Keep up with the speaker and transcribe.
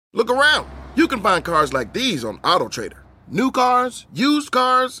Look around. You can find cars like these on AutoTrader. New cars, used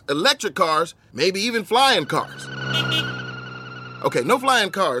cars, electric cars, maybe even flying cars. Okay, no flying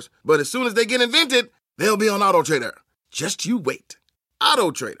cars, but as soon as they get invented, they'll be on AutoTrader. Just you wait.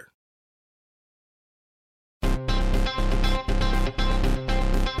 AutoTrader.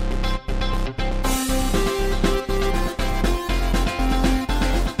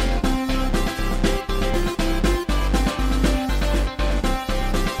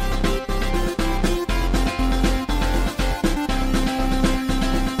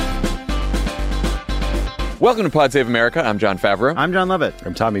 Welcome to Pod Save America. I'm John Favreau. I'm John Lovett.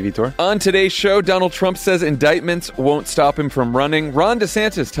 I'm Tommy Vitor. On today's show, Donald Trump says indictments won't stop him from running. Ron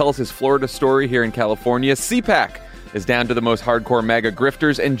DeSantis tells his Florida story here in California. CPAC is down to the most hardcore MAGA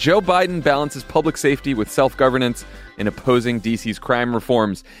grifters. And Joe Biden balances public safety with self-governance in opposing D.C.'s crime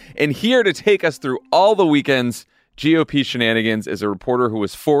reforms. And here to take us through all the weekend's GOP shenanigans is a reporter who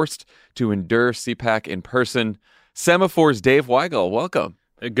was forced to endure CPAC in person. Semaphor's Dave Weigel. Welcome.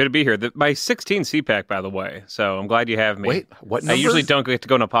 Good to be here. My 16 CPAC, by the way. So I'm glad you have me. Wait, what numbers? I usually don't get to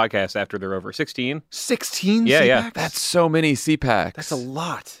go on a podcast after they're over. 16? 16 yeah, CPACs? Yeah. That's so many CPACs. That's a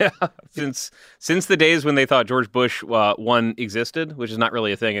lot. Yeah. Since the days when they thought George Bush 1 existed, which is not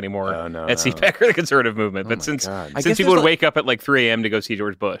really a thing anymore at CPAC or the conservative movement. But since people would wake up at like 3 a.m. to go see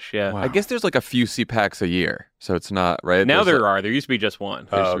George Bush. Yeah. Wow. I guess there's like a few CPACs a year. So it's not, right? Now there used to be just one.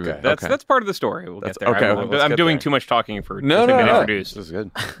 Oh, okay. That's part of the story. We'll get there. Okay. I'm doing too much talking for no. introduced. This is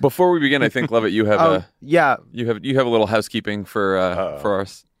good. Before we begin, I think, Lovett, you have you have a little housekeeping for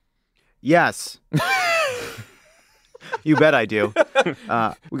us. Yes. You bet I do.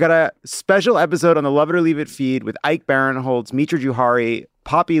 We got a special episode on the Love It or Leave It feed with Ike Barinholtz, Mitra Juhari,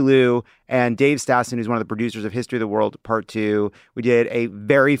 Poppy Liu, and Dave Stassen, who's one of the producers of History of the World Part 2. We did a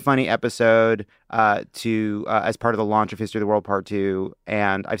very funny episode as part of the launch of History of the World Part 2,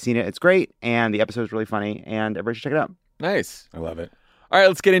 and I've seen it. It's great, and the episode is really funny, and everybody should check it out. Nice. I love it. All right,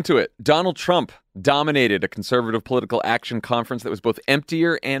 let's get into it. Donald Trump dominated a conservative political action conference that was both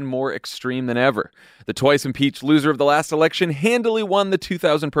emptier and more extreme than ever. The twice impeached loser of the last election handily won the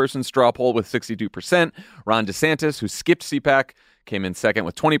 2,000-person straw poll with 62%. Ron DeSantis, who skipped CPAC, came in second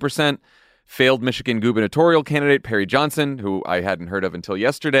with 20%. Failed Michigan gubernatorial candidate Perry Johnson, who I hadn't heard of until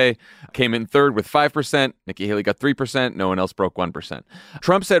yesterday, came in third with 5%. Nikki Haley got 3%. No one else broke 1%.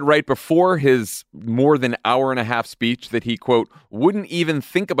 Trump said right before his more than hour-and-a-half speech that he, quote, wouldn't even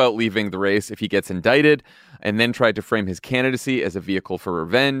think about leaving the race if he gets indicted, and then tried to frame his candidacy as a vehicle for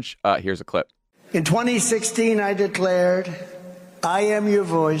revenge. Here's a clip. In 2016, I declared, I am your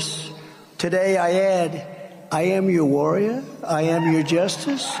voice. Today I add, I am your warrior. I am your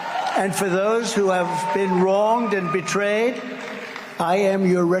justice. And for those who have been wronged and betrayed, I am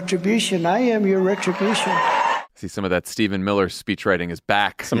your retribution. I am your retribution. See, some of that Stephen Miller speechwriting is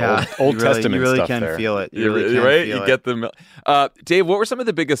back. Some Old Testament you really stuff can there. feel it. You get the Dave, what were some of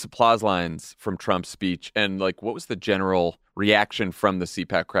the biggest applause lines from Trump's speech? And like, what was the general reaction from the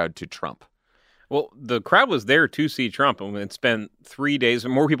CPAC crowd to Trump? Well, the crowd was there to see Trump, and it spent 3 days.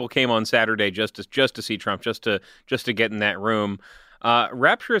 More people came on Saturday just to see Trump, just to get in that room.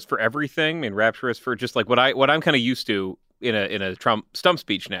 Rapturous for everything. I mean, rapturous for just like what I'm kind of used to in a Trump stump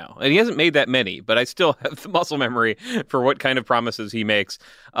speech now. And he hasn't made that many, but I still have the muscle memory for what kind of promises he makes.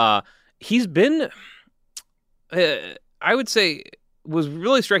 He's been, I would say, was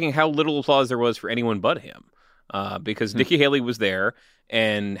really striking how little applause there was for anyone but him. Because Nikki Haley was there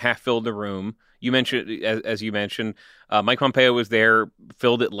and half filled the room. You mentioned, as you mentioned, Mike Pompeo was there,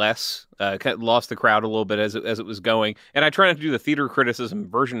 filled it less, lost the crowd a little bit as it was going. And I try not to do the theater criticism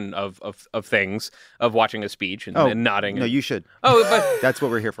version of things, of watching a speech and nodding. No, you should. Oh, but that's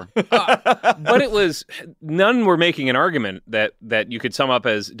what we're here for. But it was, none were making an argument that you could sum up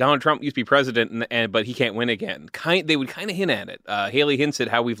as Donald Trump used to be president, but he can't win again. They would kind of hint at it. Haley hints at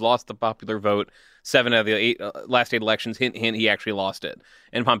how we've lost the popular vote 7 out of the last 8 elections. Hint, he actually lost it.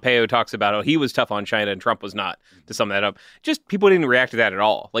 And Pompeo talks about, he was tough on China and Trump was not, to sum that up. Just people didn't react to that at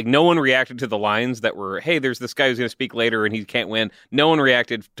all. Like, no one reacted to the lines that were, hey, there's this guy who's going to speak later and he can't win. No one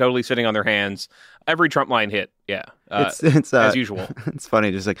reacted, totally sitting on their hands. Every Trump line hit, it's as usual. It's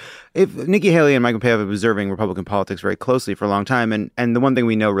funny, just like, if Nikki Haley and Mike Pompeo have been observing Republican politics very closely for a long time, and the one thing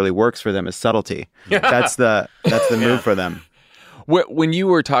we know really works for them is subtlety. That's the move for them. When you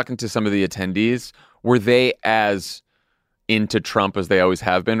were talking to some of the attendees, were they as into Trump as they always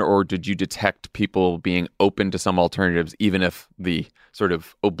have been, or did you detect people being open to some alternatives, even if the sort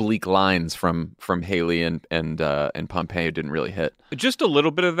of oblique lines from Haley and Pompeo didn't really hit? Just a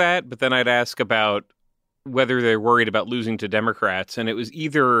little bit of that, but then I'd ask about whether they're worried about losing to Democrats, and it was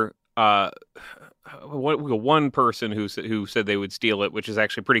either one person who said they would steal it, which is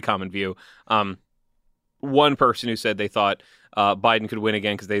actually a pretty common view. One person who said they thought Biden could win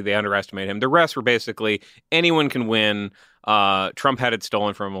again because they underestimated him. The rest were basically anyone can win. Trump had it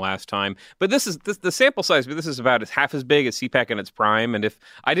stolen from him last time. But this is the sample size. But this is about half as big as CPAC in its prime. And if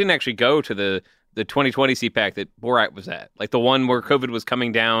I didn't actually go to the 2020 CPAC that Borat was at, like the one where COVID was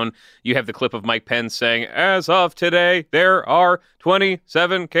coming down, you have the clip of Mike Pence saying, "As of today, there are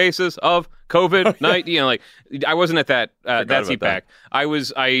 27 cases of COVID-19." You know, like I wasn't at that CPAC.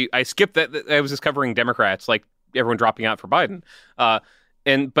 I skipped that. I was just covering Democrats, like everyone dropping out for Biden.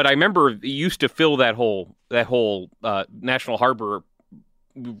 But I remember it used to fill that whole National Harbor,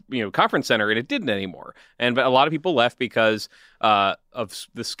 conference center, and it didn't anymore. But a lot of people left because of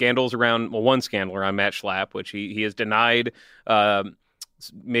the scandals around, one scandal around Matt Schlapp, which he has denied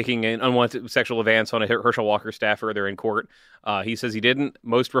making an unwanted sexual advance on a Herschel Walker staffer. They're in court. He says he didn't.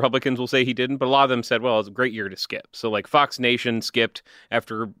 Most Republicans will say he didn't, but a lot of them said, well, it's a great year to skip. So like Fox Nation skipped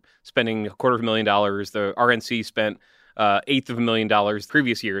after spending $250,000. The RNC spent $800,000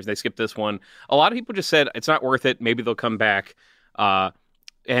 previous years. They skipped this one. A lot of people just said it's not worth it. Maybe they'll come back.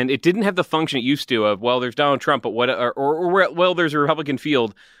 And it didn't have the function it used to of, well, there's Donald Trump, but well, there's a Republican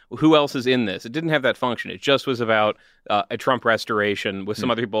field. Who else is in this? It didn't have that function. It just was about a Trump restoration with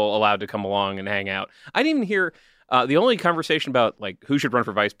some other people allowed to come along and hang out. I didn't even hear the only conversation about like who should run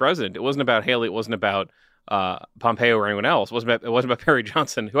for vice president. It wasn't about Haley. It wasn't about Pompeo or anyone else. It wasn't about Barry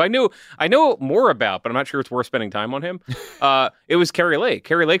Johnson, who I know more about, but I'm not sure it's worth spending time on him. It was Carrie Lake.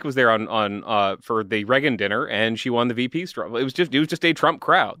 Carrie Lake was there on for the Reagan dinner, and she won the VP straw. It was just a Trump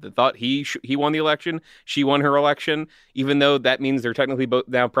crowd that thought he won the election. She won her election, even though that means they're technically both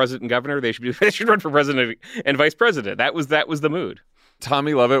now president and governor. They should run for president and vice president. That was the mood.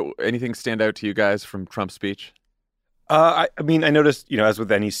 Tommy Lovett, anything stand out to you guys from Trump's speech? I mean, I noticed, as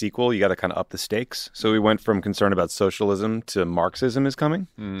with any sequel, you got to kind of up the stakes. So we went from concern about socialism to Marxism is coming.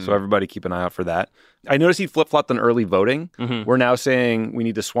 So everybody keep an eye out for that. I noticed he flip-flopped on early voting. Mm-hmm. We're now saying we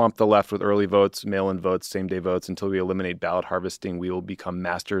need to swamp the left with early votes, mail-in votes, same-day votes. Until we eliminate ballot harvesting, we will become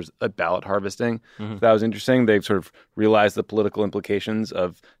masters at ballot harvesting. Mm-hmm. That was interesting. They've sort of realized the political implications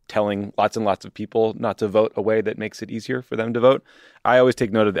of telling lots and lots of people not to vote a way that makes it easier for them to vote. I always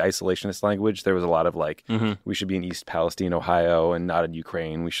take note of the isolationist language. There was a lot of we should be in East Palestine, Ohio, and not in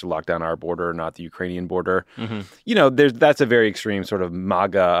Ukraine. We should lock down our border, not the Ukrainian border. Mm-hmm. That's a very extreme sort of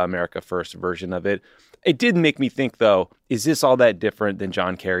MAGA, America First version of it. It did make me think, though, is this all that different than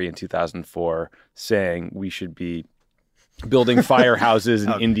John Kerry in 2004 saying we should be building firehouses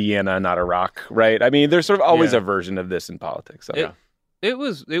in Indiana, not Iraq, right? I mean, there's sort of always a version of this in politics. So. It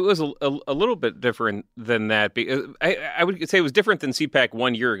was a little bit different than that. I would say it was different than CPAC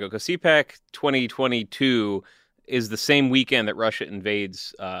 1 year ago, because CPAC 2022 is the same weekend that Russia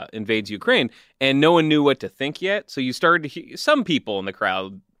invades Ukraine, and no one knew what to think yet. So you started to hear some people in the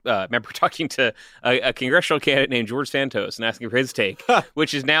crowd. Remember talking to a congressional candidate named George Santos and asking for his take,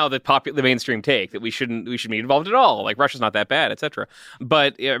 which is now the mainstream take that we shouldn't be involved at all. Like Russia's not that bad, etc.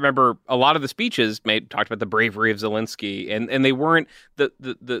 But I remember a lot of the speeches talked about the bravery of Zelensky, and they weren't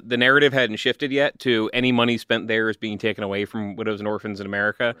the narrative hadn't shifted yet to any money spent there is being taken away from widows and orphans in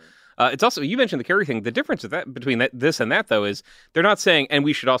America. Right. It's also, you mentioned the Kerry thing. The difference between this and that, though, is they're not saying, and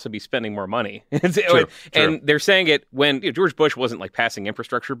we should also be spending more money. True. And they're saying it when George Bush wasn't like passing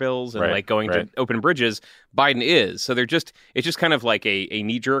infrastructure bills and going to open bridges. Biden is. So it's just kind of like a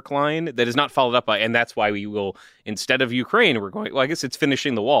knee-jerk line that is not followed up by, and that's why we will, instead of Ukraine, we're going, well, I guess it's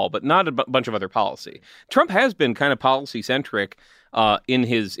finishing the wall, but not a bunch of other policy. Trump has been kind of policy-centric in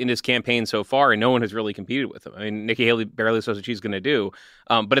his campaign so far, and no one has really competed with him. I mean, Nikki Haley barely knows what she's going to do,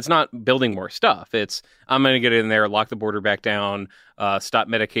 but it's not building more stuff. It's, I'm going to get in there, lock the border back down, stop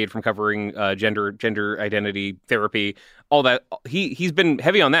Medicaid from covering gender identity therapy, all that. He's been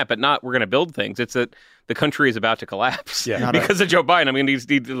heavy on that, but not we're going to build things. It's that the country is about to collapse because of Joe Biden. I mean,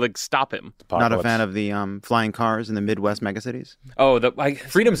 need to stop him. Not a fan of the flying cars in the Midwest megacities? Oh,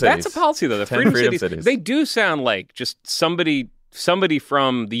 freedom cities. That's a policy, though. The freedom cities. They do sound like just somebody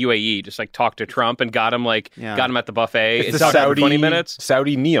from the UAE just talked to Trump and got him at the buffet. It's the Saudi 20 minutes.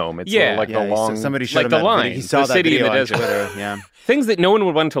 Saudi Neom. It's the long. Somebody showed the line. He saw the that city in the video on desert. Twitter. Yeah. Things that no one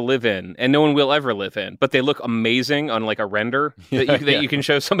would want to live in and no one will ever live in, but they look amazing on a render that you can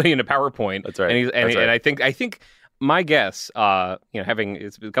show somebody in a PowerPoint. That's right. And I think my guess,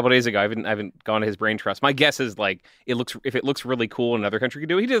 it's a couple of days ago, I haven't gone to his brain trust. My guess is if it looks really cool in another country, he could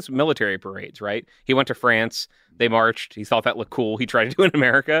do it. He does military parades, right? He went to France. They marched. He thought that looked cool. He tried to do it in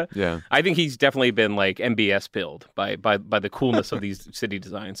America. Yeah, I think he's definitely been MBS pilled by the coolness of these city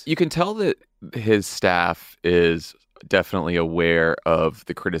designs. You can tell that his staff is definitely aware of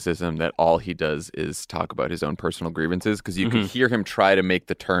the criticism that all he does is talk about his own personal grievances, because you could hear him try to make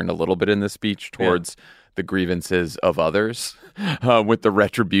the turn a little bit in this speech towards the grievances of others with the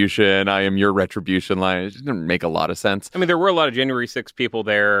retribution, I am your retribution line. It didn't make a lot of sense. I mean, there were a lot of January 6th people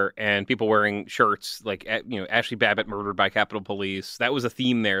there and people wearing shirts like, Ashley Babbitt murdered by Capitol Police. That was a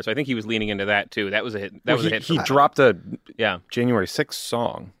theme there. So I think he was leaning into that, too. That was a hit. He dropped a Yeah. January 6th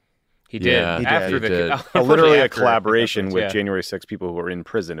song. He did. Yeah, he after did. Literally a after collaboration with yeah. January 6th people who were in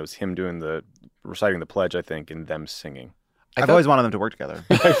prison. It was him reciting the pledge, I think, and them singing. I've always wanted them to work together.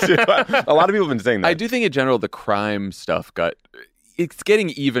 A lot of people have been saying that. I do think in general the crime stuff it's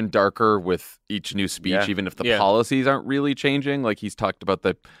getting even darker with each new speech, even if the policies aren't really changing. Like he's talked about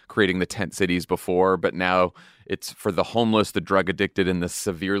creating the tent cities before, but now it's for the homeless, the drug addicted, and the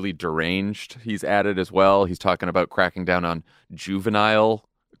severely deranged. He's added as well. He's talking about cracking down on juvenile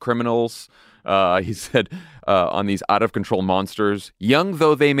criminals. He said on these out-of-control monsters, young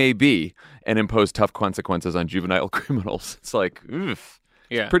though they may be, and impose tough consequences on juvenile criminals. It's like, oof.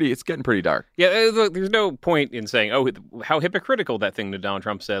 Yeah. It's getting pretty dark. Yeah, there's no point in saying, oh, how hypocritical that thing that Donald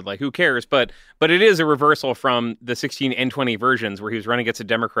Trump said. Like, who cares? But it is a reversal from the 16 and 20 versions where he was running against a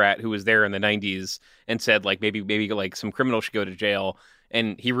Democrat who was there in the 90s and said, like, maybe like some criminal should go to jail.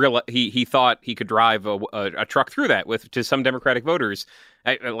 And he thought he could drive a truck through that to some Democratic voters.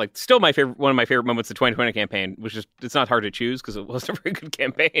 Still one of my favorite moments of the 2020 campaign, which is, it's not hard to choose because it wasn't a very good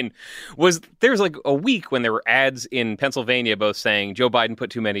campaign, was there was like a week when there were ads in Pennsylvania both saying Joe Biden put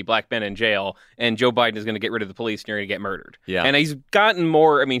too many black men in jail and Joe Biden is going to get rid of the police and you're going to get murdered. Yeah. And he's gotten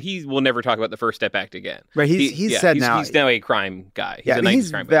more, I mean, he will never talk about the First Step Act again. Right, he's said now... He's now a crime guy. He's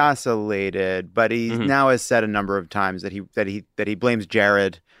vacillated, but he now has said a number of times that he blames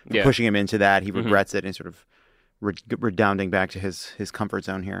Jared for pushing him into that. He regrets it and sort of redounding back to his comfort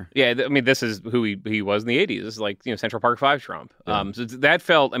zone here. Yeah, I mean, this is who he was in the 80s. This is like, Central Park 5 Trump. So that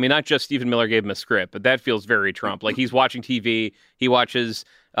felt, I mean, not just Stephen Miller gave him a script, but that feels very Trump. Like he's watching TV, he watches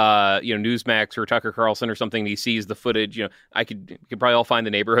Newsmax or Tucker Carlson or something, and he sees the footage. I could probably all find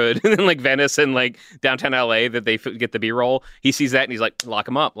the neighborhood in like Venice and like downtown LA that they get the B-roll. He sees that and he's like, lock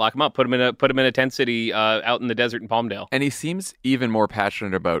him up, put him in a tent city out in the desert in Palmdale. And he seems even more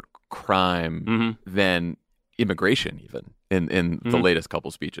passionate about crime than immigration, even in the latest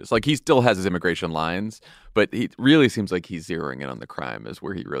couple speeches. Like he still has his immigration lines, but he really seems like he's zeroing in on the crime is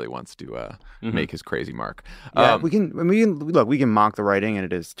where he really wants to make his crazy mark. Yeah, we can mock the writing, and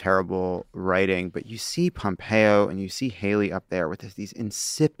it is terrible writing, but you see Pompeo and you see Haley up there with these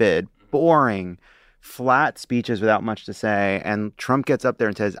insipid, boring, flat speeches without much to say, and Trump gets up there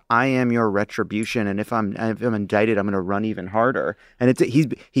and says, "I am your retribution, and if I'm indicted, I'm going to run even harder." And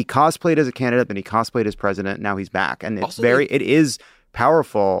he cosplayed as a candidate, then he cosplayed as president. Now he's back, and it is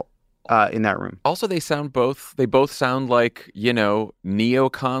powerful in that room. Also, they both sound like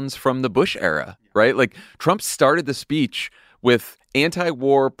neocons from the Bush era, right? Like Trump started the speech with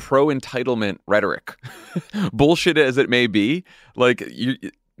anti-war, pro-entitlement rhetoric, bullshit as it may be, like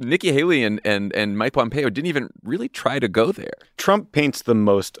Nikki Haley and Mike Pompeo didn't even really try to go there. Trump paints the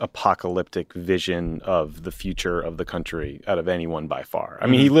most apocalyptic vision of the future of the country out of anyone by far. I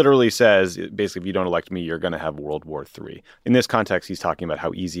mean, he literally says, basically, if you don't elect me, you're going to have World War III. In this context, he's talking about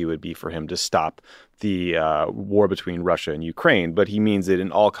how easy it would be for him to stop the war between Russia and Ukraine, but he means it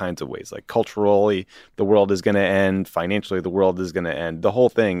in all kinds of ways. Like culturally, the world is going to end. Financially, the world is going to end. The whole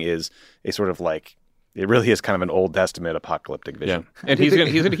thing is a sort of like, it really is kind of an Old Testament apocalyptic vision. Yeah. And he's going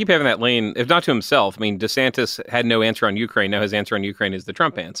to keep having that lane, if not to himself. I mean, DeSantis had no answer on Ukraine. Now his answer on Ukraine is the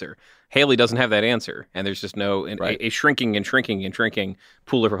Trump answer. Haley doesn't have that answer. And there's just a shrinking and shrinking and shrinking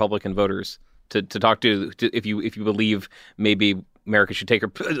pool of Republican voters to talk to if you believe maybe America should take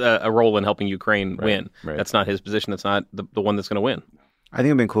a role in helping Ukraine win. Right. That's not his position. That's not the one that's going to win. I think it would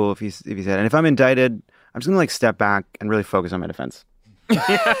have been cool if he said, and if I'm indicted, I'm just going to step back and really focus on my defense.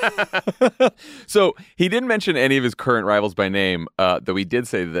 So he didn't mention any of his current rivals by name, though he did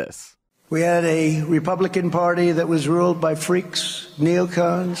say this. We had a Republican Party that was ruled by freaks,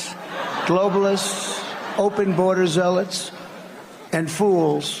 neocons, globalists, open border zealots, and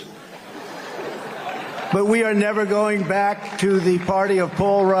fools. But we are never going back to the party of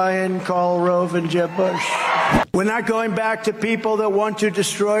Paul Ryan, Karl Rove, and Jeb Bush. We're not going back to people that want to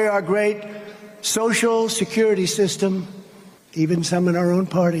destroy our great social security system. Even some in our own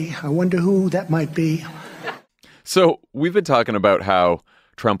party. I wonder who that might be. So we've been talking about how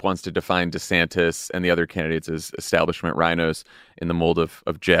Trump wants to define DeSantis and the other candidates as establishment rhinos in the mold of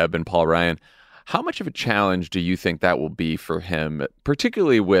Jeb and Paul Ryan. How much of a challenge do you think that will be for him,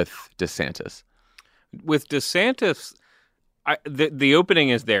 particularly with DeSantis? With DeSantis, the opening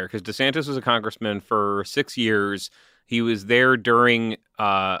is there because DeSantis was a congressman for 6 years. He was there during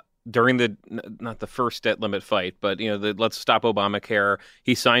the not the first debt limit fight, but the Let's Stop Obamacare.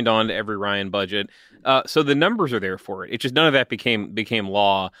 He signed on to every Ryan budget, so the numbers are there for it. It's just none of that became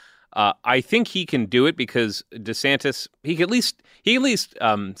law. I think he can do it because DeSantis. He can at least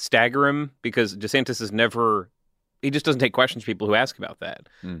stagger him because DeSantis is never. He just doesn't take questions from people who ask about that.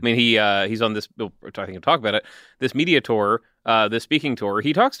 I mean, he's on this. I think we'll talk about it. This media tour, this speaking tour.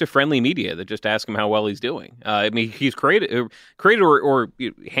 He talks to friendly media that just ask him how well he's doing. I mean, he's created or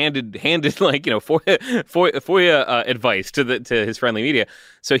handed like FOIA advice to his friendly media.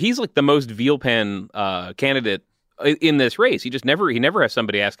 So he's like the most veal pen candidate in this race. He never has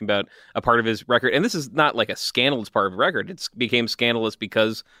somebody ask him about a part of his record. And this is not like a scandalous part of the record. It became scandalous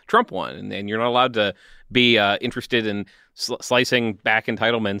because Trump won, and you're not allowed to be interested in slicing back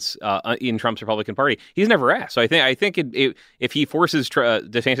entitlements in Trump's Republican Party. He's never asked. So I think if he forces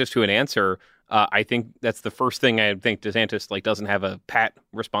DeSantis to an answer, I think that's the first thing I think DeSantis doesn't have a pat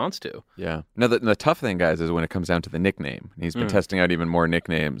response to. Yeah. No, the tough thing, guys, is when it comes down to the nickname. He's been testing out even more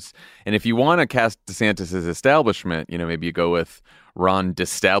nicknames. And if you want to cast DeSantis' establishment, maybe you go with Ron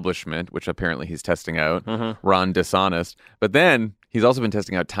Distablishment, which apparently he's testing out, Ron Dishonest. But then he's also been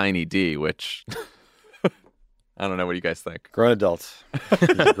testing out Tiny D, which... I don't know. What do you guys think? Grown adult.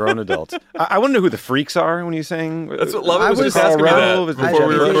 He's a grown adult. I want to know who the freaks are when you're saying. That's what Lovett was just asking me that before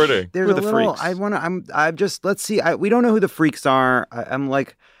we were recording. There's Who are a the little. freaks? I'm just. Let's see. We don't know who the freaks are. I'm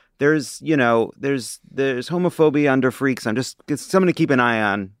like. There's homophobia under freaks. It's something to keep an eye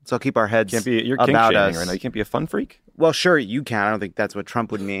on. So I'll keep our heads You're kink about shaming us. right now. You can't be a fun freak. Well, sure, you can. I don't think that's what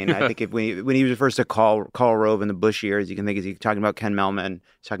Trump would mean. I think when he refers to Karl Rove in the Bush years, you can think he's talking about Ken Mellman,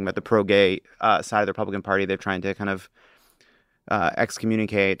 he's talking about the pro-gay side of the Republican Party. They're trying to kind of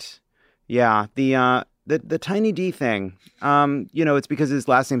excommunicate. Yeah, the Tiny D thing. It's because his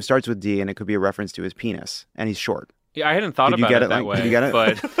last name starts with D, and it could be a reference to his penis, and he's short. Yeah, I hadn't thought about it that way. Did you get it?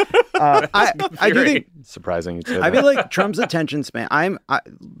 But I do think Surprising you too. I feel like Trump's attention span.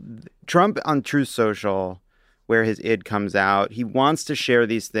 Trump on Truth Social, where his id comes out, he wants to share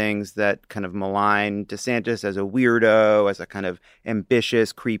these things that kind of malign DeSantis as a weirdo, as a kind of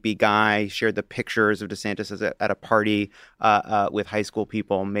ambitious, creepy guy. He shared the pictures of DeSantis at a party with high school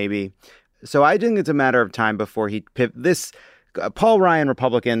people, maybe. So I think it's a matter of time before he this. Paul Ryan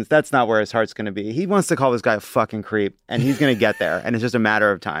Republicans, that's not where his heart's going to be. He wants to call this guy a fucking creep, and he's going to get there, and it's just a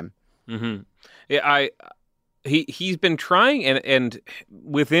matter of time. Mm-hmm. Yeah, he's been trying, and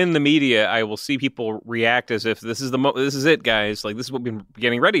within the media, I will see people react as if this is this is it, guys. Like, this is what we've been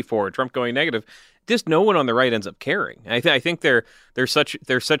getting ready for. Trump going negative. Just no one on the right ends up caring. And I think there's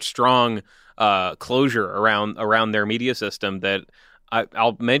such strong closure around their media system that.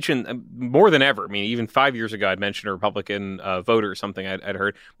 I'll mention more than ever. I mean, even 5 years ago, I'd mentioned a Republican voter or something I'd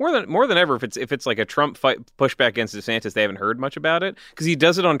heard more than ever. If it's like a Trump fight pushback against DeSantis, they haven't heard much about it because he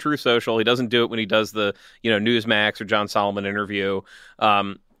does it on Truth Social. He doesn't do it when he does the Newsmax or John Solomon interview. I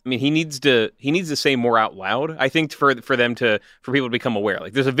mean, he needs to say more out loud. I think for people to become aware.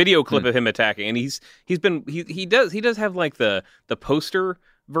 Like, there's a video clip of him attacking, and he does have like the poster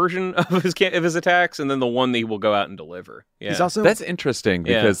version of his attacks, and then the one that he will go out and deliver. Yeah, He's also That's interesting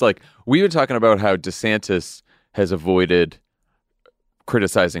because we were talking about how DeSantis has avoided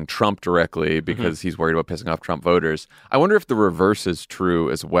criticizing Trump directly because he's worried about pissing off Trump voters. I wonder if the reverse is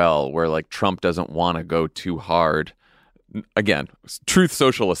true as well, where like Trump doesn't want to go too hard. Again, Truth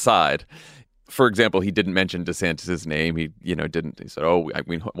Social aside. For example, he didn't mention DeSantis' name. He, didn't. He said, "Oh, I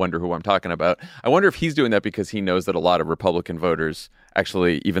wonder who I'm talking about." I wonder if he's doing that because he knows that a lot of Republican voters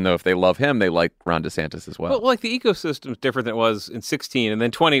actually, even though if they love him, they like Ron DeSantis as well. Well, like the ecosystem's different than it was in 2016, and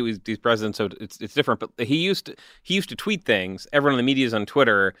then 2020 was he's president, so it's different. But he used to tweet things. Everyone in the media is on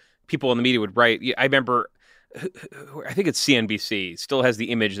Twitter. People in the media would write. I remember. I think it's CNBC still has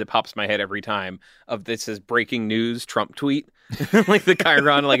the image that pops in my head every time of this says breaking news Trump tweet, like the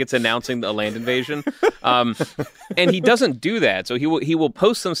chyron, like it's announcing the land invasion. And he doesn't do that. So he will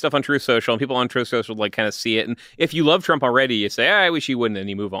post some stuff on Truth Social, and people on Truth Social like kind of see it. And if you love Trump already, you say, I wish he wouldn't, and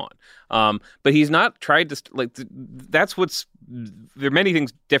you move on. But he's not tried to that's what's. There are many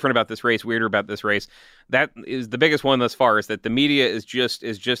things different about this race, weirder about this race. That is the biggest one thus far, is that the media is just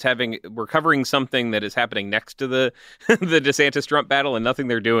we're covering something that is happening next to the the DeSantis Trump battle, and nothing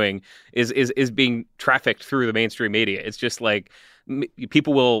they're doing is being trafficked through the mainstream media. It's just like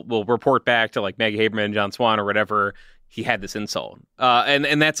people will report back to like Maggie Haberman, John Swan, or whatever. he had this insult.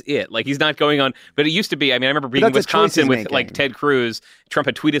 And that's it. Like, he's not going on. But it used to be, I mean, I remember being in that's a choice Wisconsin he's with, making. like, Ted Cruz. Trump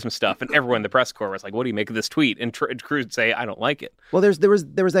had tweeted some stuff, and everyone in the press corps was like, what do you make of this tweet? And Cruz would say, I don't like it. Well, there was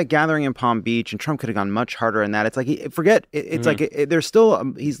that gathering in Palm Beach, and Trump could have gone much harder in that. It's like, there's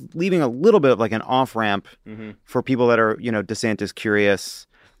still, he's leaving a little bit of like an off-ramp for people that are, DeSantis curious,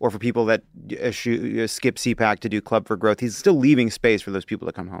 or for people that skip CPAC to do Club for Growth. He's still leaving space for those people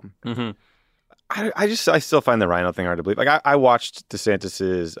to come home. Mm-hmm. I still find the Rhino thing hard to believe. Like, I watched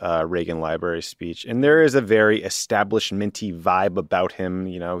DeSantis's Reagan Library speech, and there is a very establishmenty vibe about him.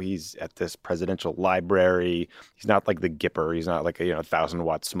 He's at this presidential library. He's not like the Gipper. He's not like a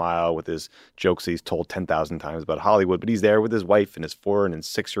 1,000-watt smile with his jokes he's told 10,000 times about Hollywood. But he's there with his wife and his 4- and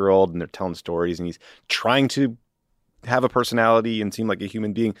 6-year-old, and they're telling stories, and he's trying to have a personality and seem like a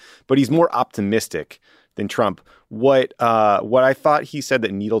human being. But he's more optimistic than Trump. What I thought he said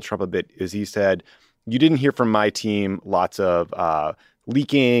that needled Trump a bit is he said, you didn't hear from my team lots of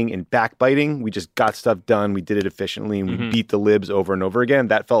leaking and backbiting. We just got stuff done. We did it efficiently, and we beat the libs over and over again.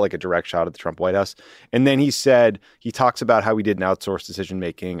 That felt like a direct shot at the Trump White House. And then he talks about how we didn't outsource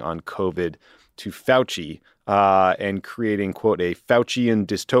decision-making on COVID to Fauci and creating, quote, a Faucian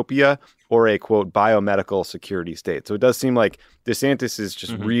dystopia or a, quote, biomedical security state. So it does seem like DeSantis is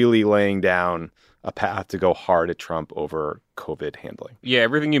just really laying down a path to go hard at Trump over COVID handling. Yeah,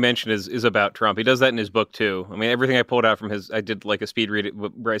 everything you mentioned is about Trump. He does that in his book, too. I mean, everything I pulled out from I did like a speed read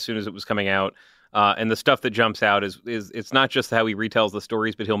right as soon as it was coming out. And the stuff that jumps out is it's not just how he retells the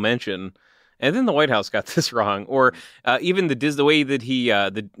stories, but he'll mention, and then the White House got this wrong, or even the way that he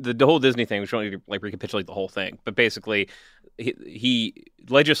the whole Disney thing. We don't need to like recapitulate the whole thing, but basically, he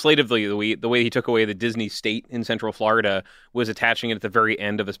legislatively the way he took away the Disney state in Central Florida was attaching it at the very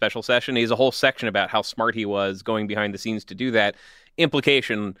end of a special session. He has a whole section about how smart he was going behind the scenes to do that.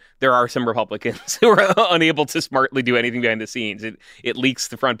 Implication: there are some Republicans who are unable to smartly do anything behind the scenes. It leaks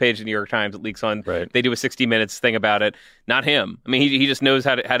the front page of the New York Times. It leaks on. Right. They do a 60 Minutes thing about it. Not him. I mean, he just knows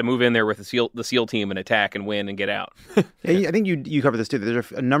how to move in there with the SEAL team and attack and win and get out. Yeah, I think you cover this too.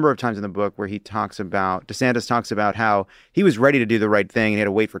 There's a number of times in the book where DeSantis talks about how he was ready to do the right thing and he had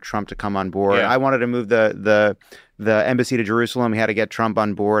to wait for Trump to come on board. Yeah. I wanted to move the embassy to Jerusalem. He had to get Trump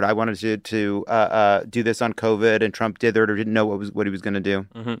on board. I wanted to do this on COVID, and Trump did it or didn't know what he was going to do.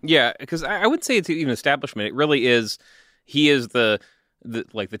 Mm-hmm. Yeah, because I would say it's even establishment. It really is. He is the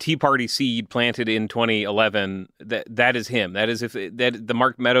Tea Party seed planted in 2011. That is him. That is the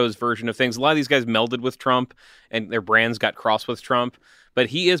Mark Meadows version of things. A lot of these guys melded with Trump, and their brands got crossed with Trump. But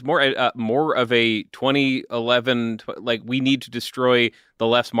he is more of a 2011 we need to destroy the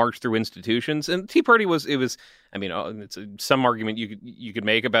left's march through institutions. And the Tea Party was. I mean, it's some argument you could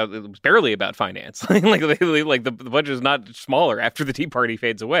make about it was barely about finance. the budget is not smaller after the Tea Party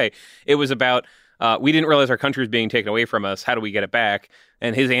fades away. It was about we didn't realize our country was being taken away from us. How do we get it back?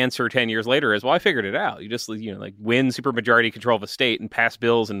 And his answer 10 years later is, well, I figured it out. You just win supermajority control of a state and pass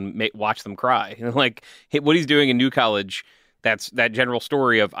bills and watch them cry. What he's doing in New College. That's that general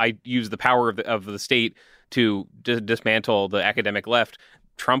story of I use the power of the state to dismantle the academic left.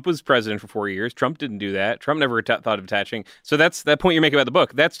 Trump was president for 4 years. Trump didn't do that. Trump never thought of attaching. So that's that point you're making about the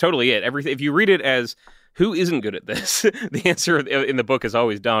book. That's totally it. If you read it as who isn't good at this, the answer in the book is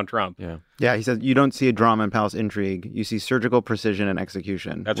always Donald Trump. Yeah. Yeah, he says you don't see a drama and palace intrigue. You see surgical precision and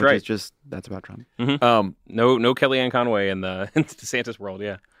execution. That's which right. Is just that's about Trump. Mm-hmm. No Kellyanne Conway in the DeSantis world.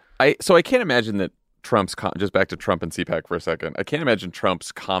 Yeah. So I can't imagine that Trump's just back to Trump and CPAC for a second. I can't imagine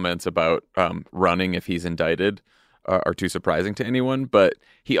Trump's comments about running if he's indicted are too surprising to anyone. But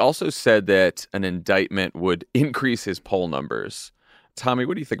he also said that an indictment would increase his poll numbers. Tommy,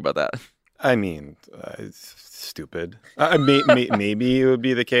 what do you think about that? I mean, it's stupid. Maybe it would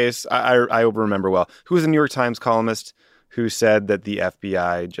be the case. I remember well. Who was a New York Times columnist who said that the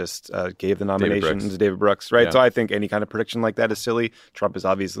FBI just gave the nomination to David Brooks, right? Yeah. So I think any kind of prediction like that is silly. Trump is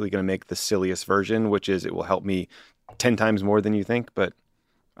obviously going to make the silliest version, which is it will help me 10 times more than you think, but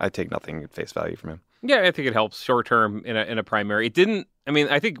I take nothing at face value from him. Yeah, I think it helps short term in a primary. It didn't. I mean,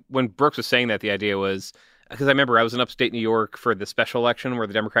 I think when Brooks was saying that, the idea was because I remember I was in upstate New York for the special election where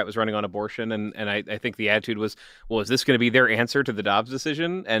the Democrat was running on abortion, and I think the attitude was, well, is this going to be their answer to the Dobbs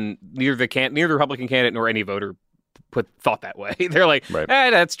decision? And neither the Republican candidate nor any voter thought that way. They're like, right.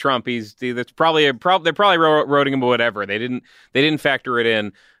 That's Trump. They're probably roading him or whatever. They didn't factor it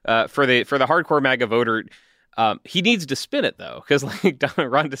in for the hardcore MAGA voter. He needs to spin it, though, because like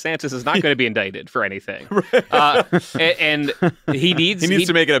Ron DeSantis is not going to be indicted for anything. And he needs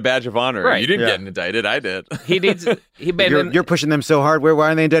to make it a badge of honor. Right. You didn't get indicted. I did. He needs. You're pushing them so hard. Why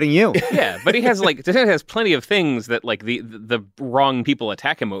aren't they indicting you? Yeah, but DeSantis has plenty of things that like the wrong people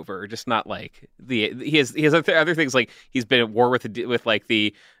attack him over. Just not like he has other things, like he's been at war with like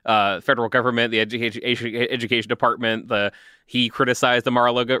the federal government, the education department. He criticized the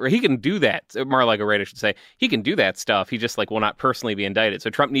Mar-a-Lago, or he can do that. Mar-a-Lago raid, I should say. He can do that stuff. He just like will not personally be indicted. So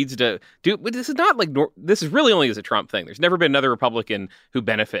Trump needs to do. But this is not like this is really only as a Trump thing. There's never been another Republican who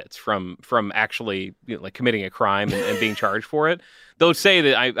benefits from actually like committing a crime and being charged for it. They'll say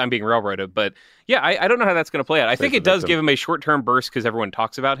that I'm being railroaded, but yeah, I don't know how that's going to play out. I think it does give him a short-term burst because everyone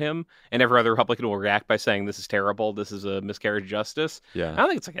talks about him, and every other Republican will react by saying this is terrible, this is a miscarriage of justice. Yeah, I don't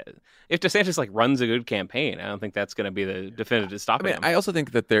think it's like if DeSantis like runs a good campaign, I don't think that's going to be the definitive stopping him. I also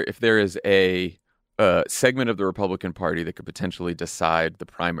think that if there is a segment of the Republican Party that could potentially decide the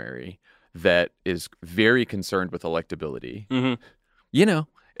primary that is very concerned with electability,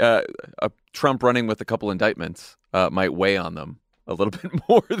 Trump running with a couple indictments might weigh on them a little bit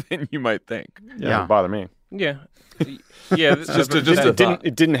more than you might think. Yeah, it bother me. Yeah.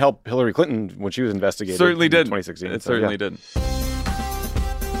 It didn't help Hillary Clinton when she was investigated. Certainly did. 2016. It certainly didn't.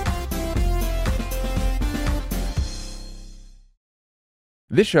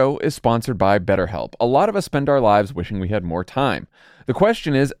 This show is sponsored by BetterHelp. A lot of us spend our lives wishing we had more time. The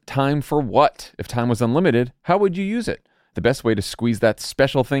question is, time for what? If time was unlimited, how would you use it? The best way to squeeze that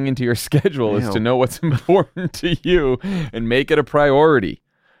special thing into your schedule is to know what's important to you and make it a priority.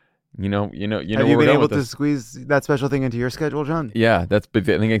 You know. Have you been able to squeeze that special thing into your schedule, John? Yeah, I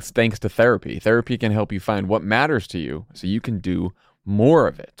think it's thanks to therapy. Therapy can help you find what matters to you, so you can do more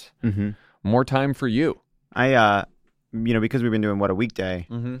of it. Mm-hmm. More time for you. Because we've been doing a weekday.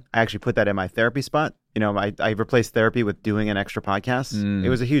 Mm-hmm. I actually put that in my therapy spot. I replaced therapy with doing an extra podcast. It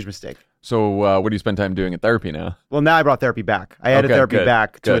was a huge mistake. So what do you spend time doing at therapy now? Well, now I brought therapy back. I added therapy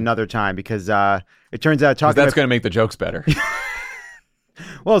back to another time because it turns out that's going to make the jokes better.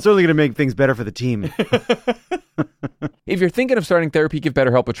 Well, it's certainly going to make things better for the team. If you're thinking of starting therapy, give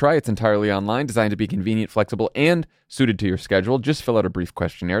BetterHelp a try. It's entirely online, designed to be convenient, flexible, and suited to your schedule. Just fill out a brief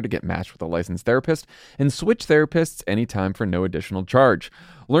questionnaire to get matched with a licensed therapist and switch therapists anytime for no additional charge.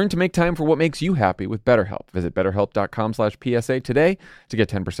 Learn to make time for what makes you happy with BetterHelp. Visit BetterHelp.com/PSA today to get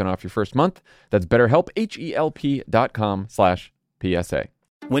 10% off your first month. That's BetterHelp, HELP.com/PSA.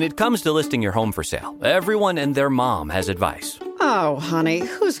 When it comes to listing your home for sale, everyone and their mom has advice. Oh, honey,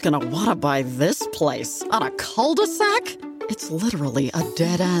 who's going to want to buy this place? On a cul-de-sac? It's literally a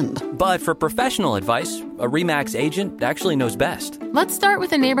dead end. But for professional advice, a RE/MAX agent actually knows best. Let's start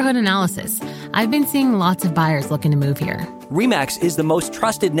with a neighborhood analysis. I've been seeing lots of buyers looking to move here. RE/MAX is the most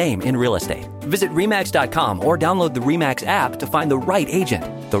trusted name in real estate. Visit RE/MAX.com or download the RE/MAX app to find the right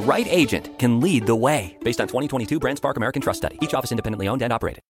agent. The right agent can lead the way. Based on 2022 BrandSpark American Trust Study. Each office independently owned and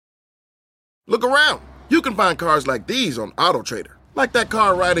operated. Look around. You can find cars like these on AutoTrader, like that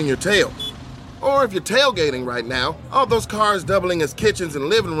car riding your tail. Or if you're tailgating right now, all those cars doubling as kitchens and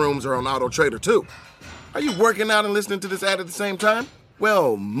living rooms are on AutoTrader too. Are you working out and listening to this ad at the same time?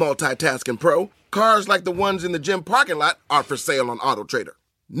 Well, multitasking pro, cars like the ones in the gym parking lot are for sale on AutoTrader.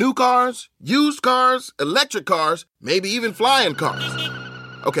 New cars, used cars, electric cars, maybe even flying cars.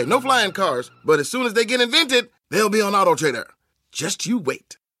 Okay, no flying cars, but as soon as they get invented, they'll be on AutoTrader. Just you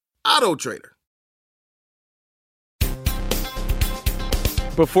wait. AutoTrader.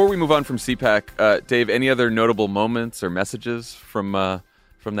 Before we move on from CPAC, Dave, any other notable moments or messages from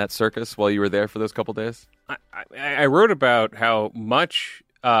that circus while you were there for those couple days? I wrote about how much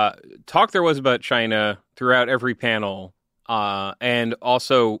talk there was about China throughout every panel, and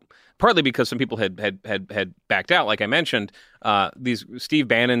also partly because some people had backed out, like I mentioned. These Steve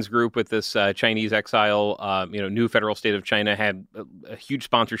Bannon's group with this Chinese exile, new federal state of China had a huge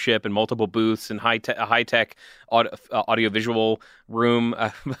sponsorship and multiple booths and a high-tech audiovisual room,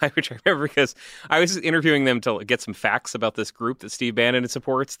 which I remember because I was interviewing them to get some facts about this group that Steve Bannon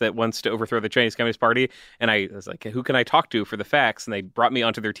supports that wants to overthrow the Chinese Communist Party. And I was like, who can I talk to for the facts? And they brought me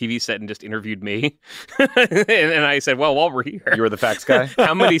onto their TV set and just interviewed me. and I said, well, while we're here. You were the facts guy?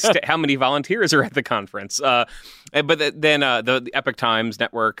 how many volunteers are at the conference? But then the Epoch Times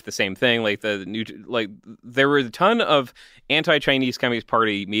network, the same thing. There were a ton of anti-Chinese Communist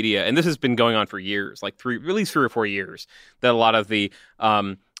Party media, and this has been going on for years, at least 3 or 4 years. That a lot of the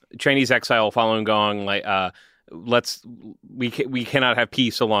Chinese exile Falun Gong, we cannot have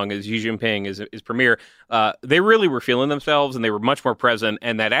peace so long as Xi Jinping is premier. They really were feeling themselves, and they were much more present.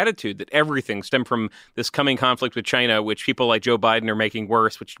 And that attitude that everything stemmed from this coming conflict with China, which people like Joe Biden are making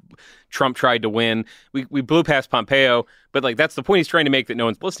worse, which Trump tried to win. We blew past Pompeo, but like that's the point he's trying to make that no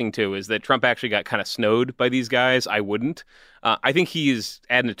one's listening to, is that Trump actually got kind of snowed by these guys. I wouldn't. I think he is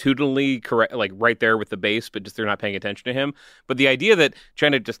attitudinally correct, like right there with the base, but just they're not paying attention to him. But the idea that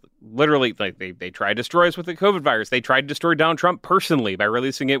China just literally, like they tried to destroy us with the COVID virus. They tried to destroy Donald Trump personally by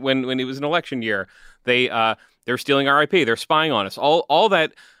releasing it when it was an election year. They're stealing our IP. They're spying on us. All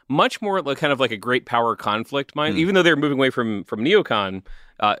that, much more like kind of like a great power conflict mind. Even though they're moving away from neocon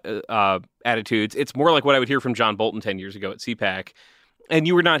attitudes, it's more like what I would hear from John Bolton 10 years ago at CPAC. And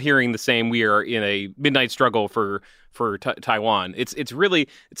you were not hearing the same. We are in a midnight struggle for Taiwan. It's really,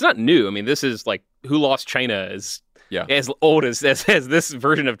 it's not new. I mean, this is like Who Lost China is as old as this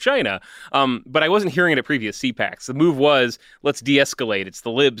version of China. But I wasn't hearing it at previous CPACs. The move was, let's de-escalate. It's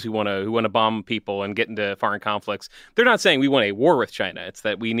the libs who want to bomb people and get into foreign conflicts. They're not saying we want a war with China. It's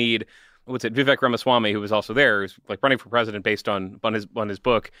that we need, Vivek Ramaswamy, who was also there, who's like running for president based on his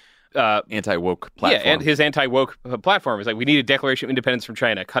book. Anti-woke platform. Yeah, and his anti-woke platform is like, we need a declaration of independence from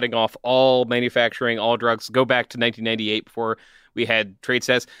China, cutting off all manufacturing, all drugs. Go back to 1998 before we had trade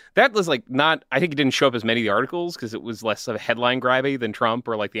status. That was like not, I think it didn't show up as many of the articles because it was less of a headline grabby than Trump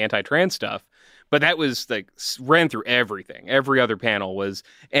or like the anti-trans stuff. But that was like ran through everything. Every other panel was,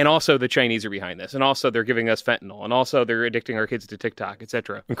 and also the Chinese are behind this, and also they're giving us fentanyl, and also they're addicting our kids to TikTok,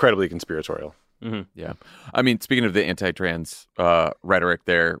 etc. Incredibly conspiratorial. Mm-hmm. Yeah. I mean, speaking of the anti-trans rhetoric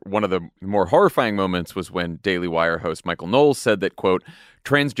there, one of the more horrifying moments was when Daily Wire host Michael Knowles said that, quote,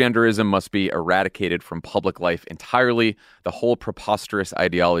 transgenderism must be eradicated from public life entirely, the whole preposterous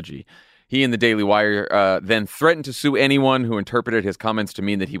ideology. He and the Daily Wire then threatened to sue anyone who interpreted his comments to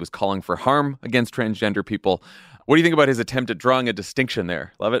mean that he was calling for harm against transgender people. What do you think about his attempt at drawing a distinction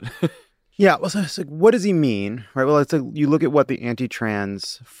there? Love it? Yeah, well, so it's like, what does he mean? Right. Well, it's like you look at what the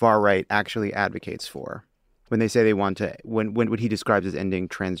anti-trans far right actually advocates for when they say they want to, when what he describes as ending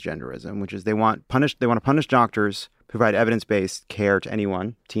transgenderism, which is they want to punish doctors, provide evidence-based care to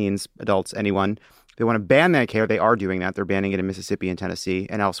anyone, teens, adults, anyone. They want to ban that care. They are doing that. They're banning it in Mississippi and Tennessee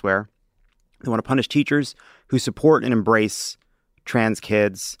and elsewhere. They want to punish teachers who support and embrace trans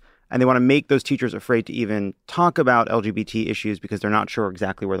kids. And they want to make those teachers afraid to even talk about LGBT issues because they're not sure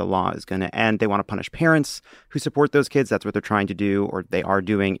exactly where the law is going to end. They want to punish parents who support those kids. That's what they're trying to do, or they are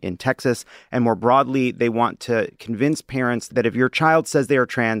doing in Texas. And more broadly, they want to convince parents that if your child says they are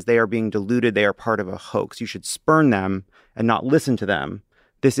trans, they are being deluded. They are part of a hoax. You should spurn them and not listen to them.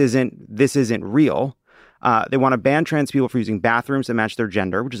 This isn't real. They want to ban trans people from using bathrooms that match their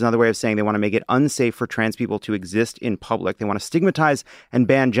gender, which is another way of saying they want to make it unsafe for trans people to exist in public. They want to stigmatize and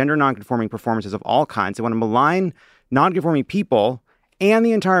ban gender nonconforming performances of all kinds. They want to malign nonconforming people and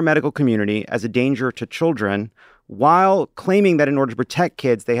the entire medical community as a danger to children, while claiming that in order to protect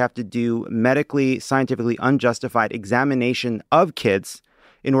kids, they have to do medically, scientifically unjustified examination of kids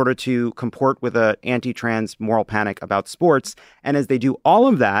in order to comport with an anti-trans moral panic about sports. And as they do all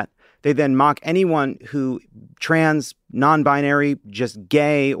of that, they then mock anyone who trans, non-binary, just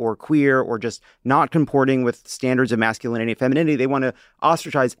gay or queer or just not comporting with standards of masculinity and femininity. They want to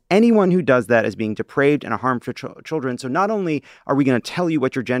ostracize anyone who does that as being depraved and a harm for children. So not only are we going to tell you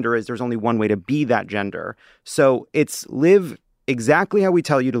what your gender is, there's only one way to be that gender. So it's live exactly how we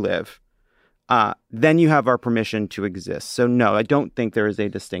tell you to live. Then you have our permission to exist. So no, I don't think there is a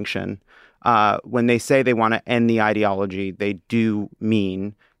distinction. When they say they want to end the ideology, they do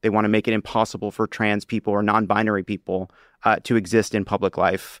mean they want to make it impossible for trans people or non-binary people to exist in public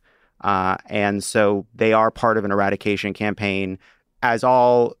life. And so they are part of an eradication campaign. As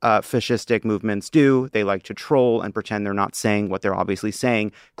all fascistic movements do, they like to troll and pretend they're not saying what they're obviously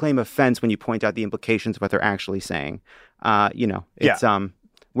saying, claim offense when you point out the implications of what they're actually saying.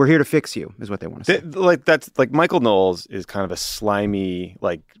 We're here to fix you, is what they want to say. That's Michael Knowles is kind of a slimy,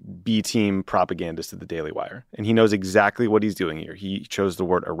 B-team propagandist at the Daily Wire. And he knows exactly what he's doing here. He chose the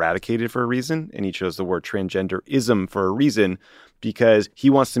word eradicated for a reason, and he chose the word transgenderism for a reason, because he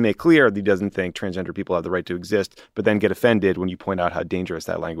wants to make clear that he doesn't think transgender people have the right to exist, but then get offended when you point out how dangerous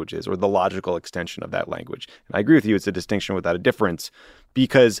that language is, or the logical extension of that language. And I agree with you, it's a distinction without a difference,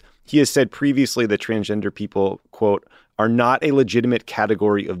 because he has said previously that transgender people, quote, are not a legitimate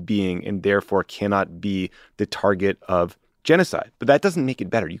category of being and therefore cannot be the target of genocide. But that doesn't make it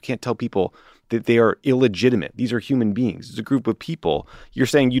better. You can't tell people that they are illegitimate. These are human beings. It's a group of people. You're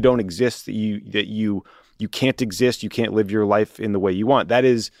saying you don't exist, that you can't exist, you can't live your life in the way you want. That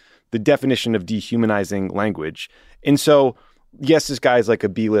is the definition of dehumanizing language. And so, yes, this guy is like a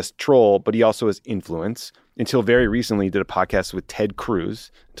B-list troll, but he also has influence. until very recently did a podcast with Ted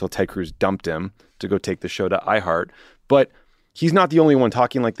Cruz, until Ted Cruz dumped him to go take the show to iHeart. But he's not the only one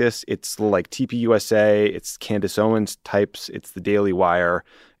talking like this. It's like TPUSA, it's Candace Owens types, it's the Daily Wire,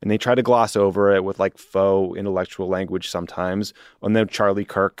 and they try to gloss over it with like faux intellectual language sometimes. And then Charlie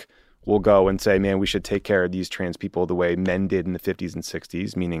Kirk will go and say, man, we should take care of these trans people the way men did in the 50s and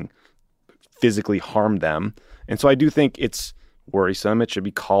 60s, meaning physically harm them. And so I do think it's worrisome. It should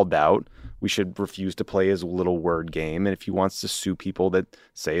be called out. We should refuse to play his little word game. And if he wants to sue people that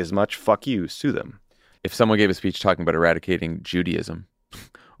say as much, fuck you, sue them. If someone gave a speech talking about eradicating Judaism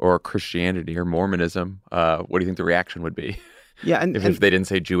or Christianity or Mormonism, what do you think the reaction would be? Yeah, and if they didn't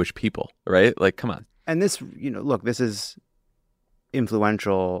say Jewish people, right? Like, come on. And this, look, this is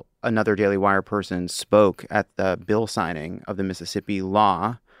influential. Another Daily Wire person spoke at the bill signing of the Mississippi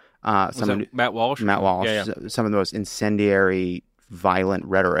law. Matt Walsh? Matt Walsh. Yeah. Some of the most incendiary, violent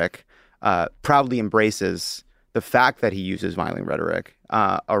rhetoric. Proudly embraces the fact that he uses violent rhetoric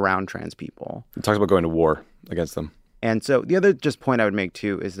around trans people. He talks about going to war against them. And so the other just point I would make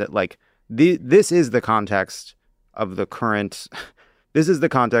too is that like this is the context of the current. This is the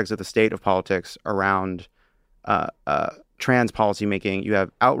context of the state of politics around trans policymaking. You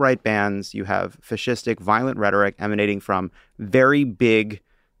have outright bans. You have fascistic, violent rhetoric emanating from very big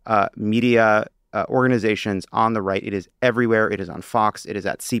media organizations on the right. It is everywhere. It is on Fox. It is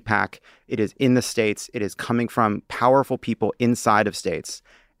at CPAC. It is in the states. It is coming from powerful people inside of states.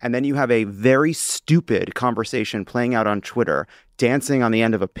 And then you have a very stupid conversation playing out on Twitter, dancing on the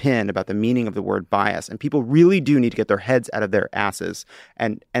end of a pin about the meaning of the word bias. And people really do need to get their heads out of their asses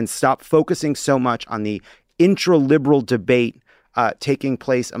and stop focusing so much on the intra-liberal debate taking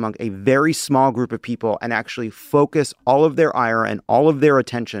place among a very small group of people and actually focus all of their ire and all of their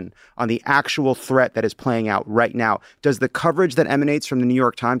attention on the actual threat that is playing out right now. Does the coverage that emanates from the New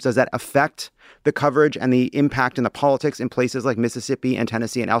York Times, does that affect the coverage and the impact in the politics in places like Mississippi and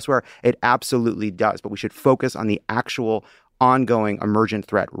Tennessee and elsewhere? It absolutely does. But we should focus on the actual ongoing emergent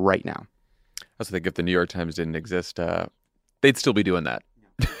threat right now. I also think if the New York Times didn't exist, they'd still be doing that.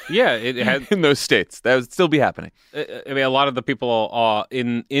 Yeah, it had in those states. That would still be happening. I mean, a lot of the people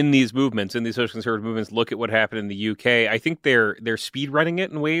in these movements, in these social conservative movements, look at what happened in the UK. I think they're speed running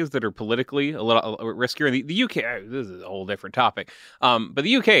it in ways that are politically a little riskier. The UK, this is a whole different topic. But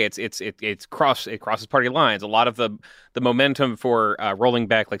the UK, it crosses party lines. A lot of the momentum for rolling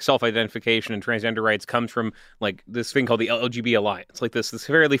back like self-identification and transgender rights comes from like this thing called the LGB Alliance, like this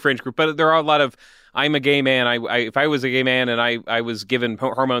fairly fringe group. But there are a lot of I'm a gay man. If I was a gay man and I was given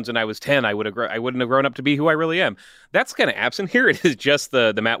hormones and I was 10, I wouldn't have grown up to be who I really am. That's kind of absent here. It is just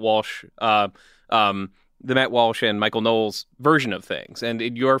the Matt Walsh, the Matt Walsh and Michael Knowles version of things, and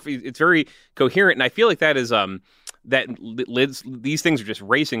it's very coherent. And I feel like that is these things are just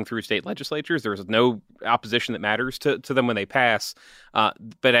racing through state legislatures. There's no opposition that matters to them when they pass.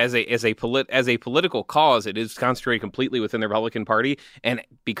 But as a political cause, it is concentrated completely within the Republican Party, and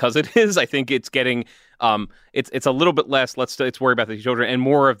because it is, I think it's getting it's a little bit less. Let's worry about the children and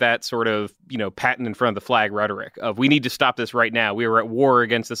more of that sort of patent in front of the flag rhetoric of we need to stop this right now. We are at war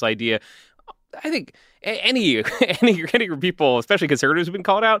against this idea. I think any people, especially conservatives, have been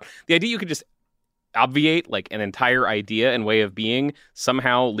called out. The idea you could just obviate like an entire idea and way of being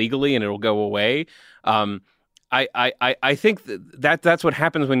somehow legally and it'll go away. I think that's what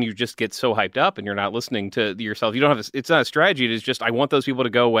happens when you just get so hyped up and you're not listening to yourself. You don't have it's not a strategy. It is just I want those people to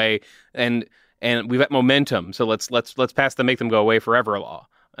go away and we've got momentum. So let's pass the make them go away forever law.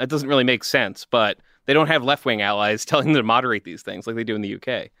 That doesn't really make sense, but they don't have left-wing allies telling them to moderate these things like they do in the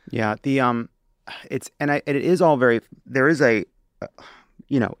UK. Yeah, it is all very. There is a,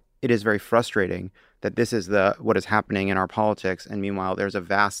 it is very frustrating that this is what is happening in our politics, and meanwhile there's a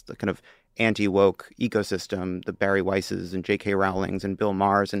vast kind of anti-woke ecosystem, the Barry Weisses and J.K. Rowlings and Bill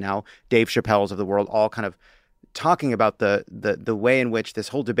Maher's and now Dave Chappelle's of the world, all kind of talking about the way in which this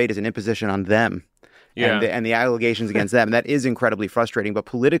whole debate is an imposition on them. Yeah. And the allegations against them. That is incredibly frustrating. But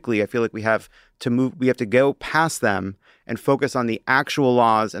politically, I feel like we have to go past them and focus on the actual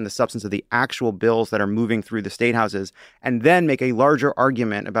laws and the substance of the actual bills that are moving through the state houses, and then make a larger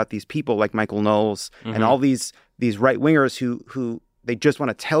argument about these people like Michael Knowles and all these right-wingers who they just want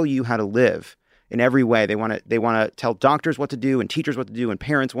to tell you how to live in every way. They want to tell doctors what to do and teachers what to do and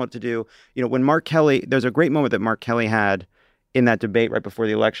parents what to do. When Mark Kelly, there's a great moment that Mark Kelly had in that debate right before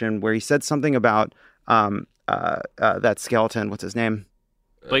the election where he said something about that skeleton, what's his name?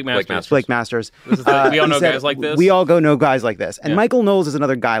 Blake Masters. Blake Masters. We all know guys like this. We all know guys like this. And Michael Knowles is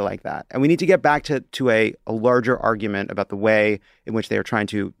another guy like that. And we need to get back to a larger argument about the way in which they are trying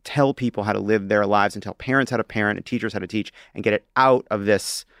to tell people how to live their lives and tell parents how to parent and teachers how to teach and get it out of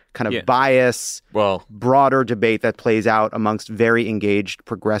this kind of bias, broader debate that plays out amongst very engaged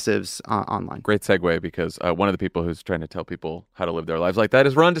progressives online. Great segue, because one of the people who's trying to tell people how to live their lives like that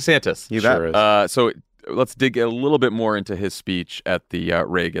is Ron DeSantis. You bet. Sure is. So let's dig a little bit more into his speech at the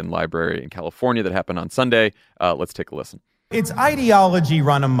Reagan Library in California that happened on Sunday. Let's take a listen. It's ideology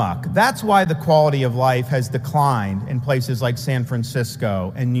run amok. That's why the quality of life has declined in places like San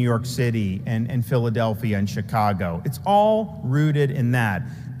Francisco and New York City and Philadelphia and Chicago. It's all rooted in that.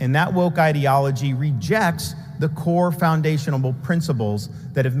 And that woke ideology rejects the core foundational principles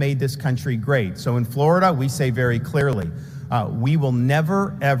that have made this country great. So in Florida, we say very clearly, we will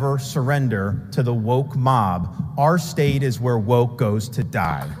never, ever surrender to the woke mob. Our state is where woke goes to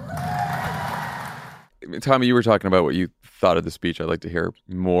die. Tommy, you were talking about what you thought of the speech. I'd like to hear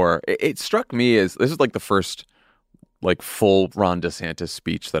more. It struck me as this is like the first full Ron DeSantis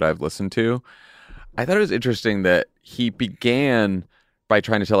speech that I've listened to. I thought it was interesting that he began by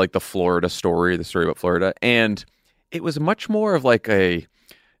trying to tell the Florida story, the story about Florida. And it was much more of a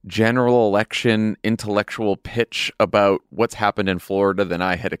general election intellectual pitch about what's happened in Florida than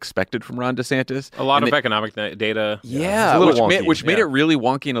I had expected from Ron DeSantis. A lot of economic data. Yeah, which made it really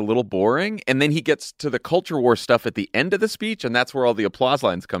wonky and a little boring. And then he gets to the culture war stuff at the end of the speech, and that's where all the applause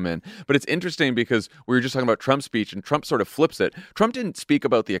lines come in. But it's interesting because we were just talking about Trump's speech, and Trump sort of flips it. Trump didn't speak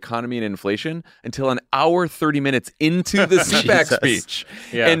about the economy and inflation until an hour, 30 minutes into the CPAC speech.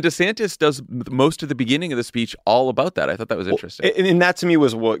 Yeah. And DeSantis does most of the beginning of the speech all about that. I thought that was interesting. And that to me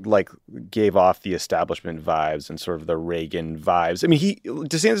was what gave off the establishment vibes and sort of the Reagan vibes. I mean,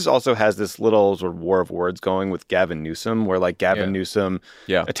 DeSantis also has this little sort of war of words going with Gavin Newsom, where Gavin Newsom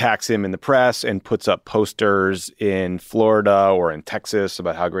attacks him in the press and puts up posters in Florida or in Texas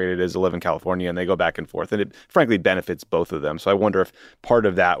about how great it is to live in California, and they go back and forth. And it frankly benefits both of them. So I wonder if part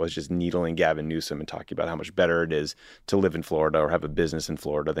of that was just needling Gavin Newsom and talking about how much better it is to live in Florida or have a business in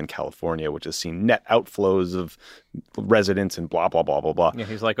Florida than California, which has seen net outflows of residents and blah, blah, blah, blah, blah. Yeah,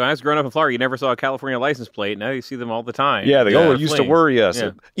 he's like, when I was growing up in Florida, you never saw a California license plate. Now you see them all the time. Yeah, they it used to worry us.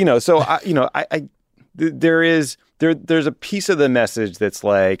 Yeah. There's a piece of the message that's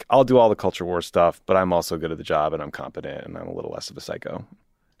I'll do all the culture war stuff, but I'm also good at the job and I'm competent and I'm a little less of a psycho.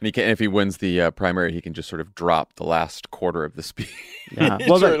 And if he wins the primary, he can just sort of drop the last quarter of the speech. Yeah.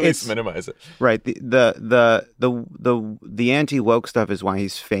 Well, or at least minimize it. Right. The anti-woke stuff is why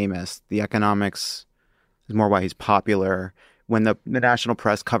he's famous. The economics is more why he's popular. When the national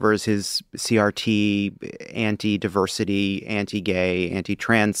press covers his CRT, anti-diversity, anti-gay,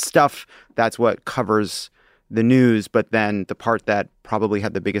 anti-trans stuff, that's what covers the news. But then the part that probably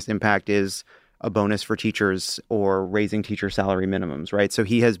had the biggest impact is a bonus for teachers or raising teacher salary minimums, right? So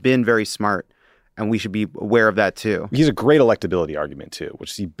he has been very smart, and we should be aware of that too. He's a great electability argument too,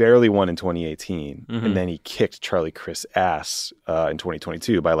 which he barely won in 2018, and then he kicked Charlie Crist's ass in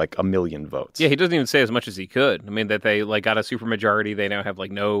 2022 by 1 million votes. Yeah, he doesn't even say as much as he could. I mean, that they got a supermajority. They now have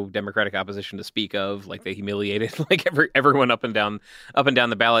no Democratic opposition to speak of. They humiliated everyone up and down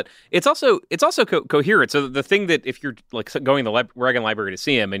the ballot. It's also coherent. So the thing that if you're going to the Reagan Library to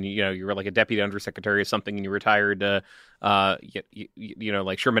see him, and you were a deputy undersecretary or something, and you retired.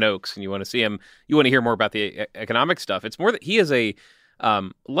 Like Sherman Oaks, and you want to see him, you want to hear more about the economic stuff. It's more that he is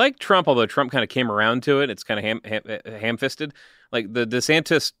like Trump, although Trump kind of came around to it. It's kind of ham-fisted. The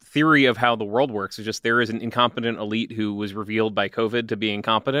DeSantis theory of how the world works is just there is an incompetent elite who was revealed by COVID to be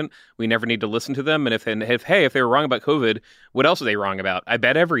incompetent. We never need to listen to them. And if they were wrong about COVID, what else are they wrong about? I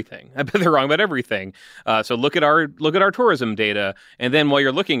bet everything. I bet they're wrong about everything. So look at our tourism data, and then while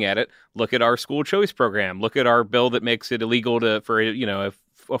you're looking at it, look at our school choice program. Look at our bill that makes it illegal for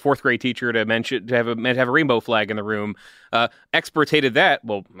a fourth grade teacher to have a rainbow flag in the room. Experts hated that.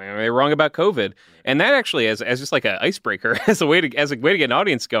 Well, they're wrong about COVID, and that actually, as just an icebreaker, as a way to get an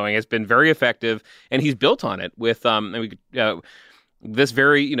audience going, has been very effective. And he's built on it with this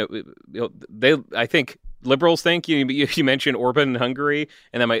very I think. Liberals think you mentioned Orban in Hungary,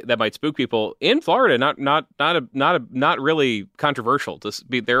 and that might spook people in Florida. Not really controversial to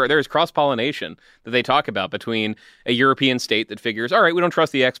be there. There's cross-pollination that they talk about between a European state that figures, all right, we don't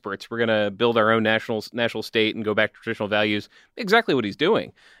trust the experts. We're going to build our own national state and go back to traditional values. Exactly what he's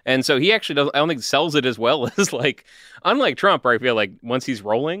doing. And so he actually I don't think sells it as well as unlike Trump, where I feel once he's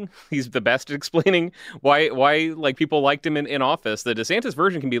rolling, he's the best at explaining why people liked him in office. The DeSantis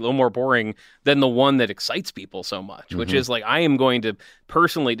version can be a little more boring than the one that excites excites people so much, which is like, I am going to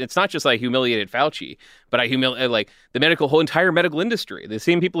personally, it's not just I humiliated Fauci, but I humiliate like the whole entire medical industry. The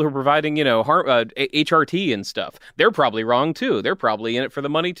same people who are providing, HRT and stuff. They're probably wrong too. They're probably in it for the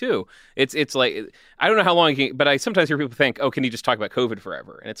money too. It's like, I don't know how long, but I sometimes hear people think, oh, can you just talk about COVID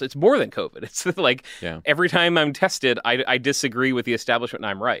forever? And it's more than COVID. It's like every time I'm tested, I disagree with the establishment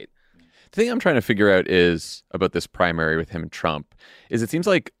and I'm right. The thing I'm trying to figure out is about this primary with him and Trump is it seems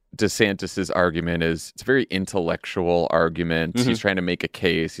like DeSantis's argument is it's a very intellectual argument. He's trying to make a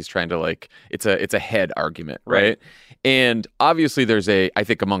case. He's trying to it's a head argument, right? And obviously there's I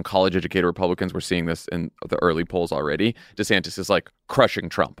think among college educated Republicans, we're seeing this in the early polls already. DeSantis is like crushing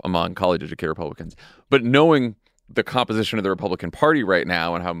Trump among college educated Republicans. But knowing the composition of the Republican Party right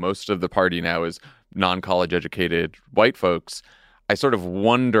now and how most of the party now is non-college educated white folks, I sort of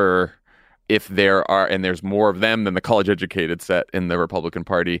wonder if there's more of them than the college educated set in the Republican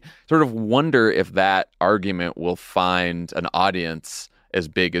Party, sort of wonder if that argument will find an audience as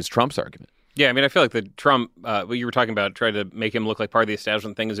big as Trump's argument. Yeah, I mean, I feel like the Trump, what you were talking about, trying to make him look like part of the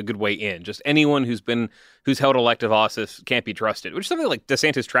establishment thing is a good way in. Just anyone who's held elective office can't be trusted, which is something like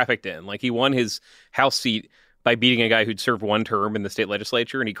DeSantis trafficked in. Like he won his House seat by beating a guy who'd served one term in the state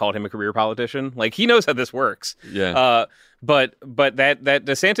legislature, and he called him a career politician. Like he knows how this works. Yeah. But that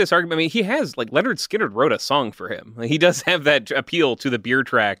DeSantis argument, I mean, he has, like, Leonard Skinner wrote a song for him. He does have that appeal to the beer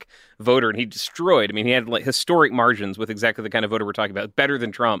track voter, and he destroyed. I mean, he had like historic margins with exactly the kind of voter we're talking about, better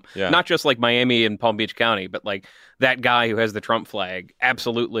than Trump. Yeah. Not just like Miami and Palm Beach County, but like that guy who has the Trump flag.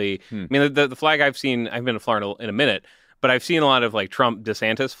 Absolutely. I mean, the flag I've seen, I've been to Florida in a minute, but I've seen a lot of like Trump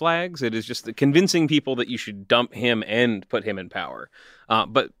DeSantis flags. It is just convincing people that you should dump him and put him in power.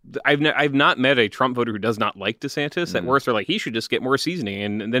 But I've not met a Trump voter who does not like DeSantis. At worst, they're like, he should just get more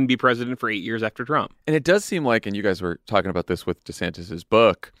seasoning and then be president for 8 years after Trump. And it does seem like, and you guys were talking about this with DeSantis's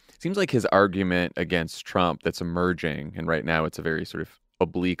book, it seems like his argument against Trump that's emerging, and right now it's a very sort of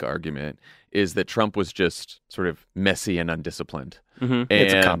oblique argument, is that Trump was just sort of messy and undisciplined. And,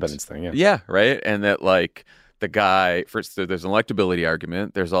 it's a competence thing, yeah. Yeah, right? And that like the guy, first there's an electability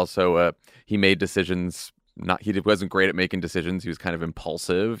argument. There's also he made decisions, he wasn't great at making decisions. He was kind of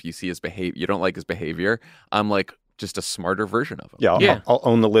impulsive. You see his behavior, you don't like his behavior. I'm like just a smarter version of him. Yeah, I'll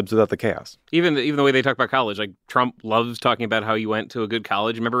own the libs without the chaos. Even the way they talk about college, like Trump loves talking about how he went to a good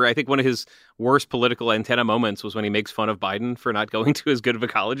college. Remember, I think one of his worst political antenna moments was when he makes fun of Biden for not going to as good of a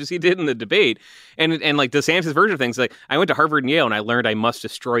college as he did in the debate. And like DeSantis' version of things, like I went to Harvard and Yale and I learned I must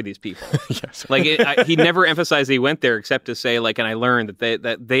destroy these people. Yes. Like he never emphasized that he went there except to say like, and I learned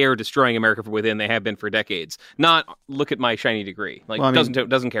that they are destroying America from within. They have been for decades. Not look at my shiny degree. Like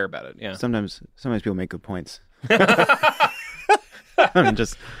doesn't care about it. Yeah. Sometimes people make good points. I mean,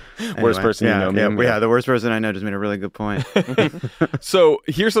 just worst person you know. The worst person I know just made a really good point. So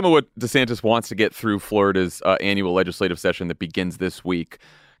here's some of what DeSantis wants to get through Florida's annual legislative session that begins this week.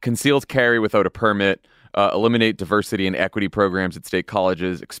 Concealed carry without a permit, eliminate diversity and equity programs at state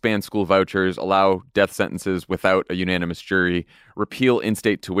colleges, expand school vouchers, allow death sentences without a unanimous jury, repeal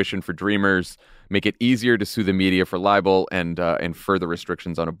in-state tuition for Dreamers, make it easier to sue the media for libel, and further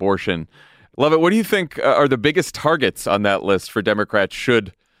restrictions on abortion. Lovett, what do you think are the biggest targets on that list for Democrats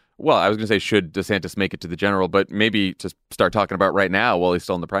should DeSantis make it to the general, but maybe just start talking about right now while he's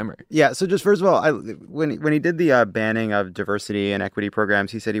still in the primary? Yeah, so just first of all, when he did the banning of diversity and equity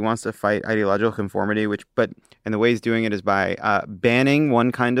programs, he said he wants to fight ideological conformity, and the way he's doing it is by banning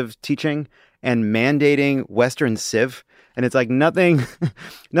one kind of teaching and mandating Western Civ. And it's like nothing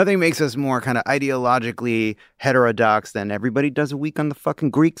makes us more kind of ideologically heterodox than everybody does a week on the fucking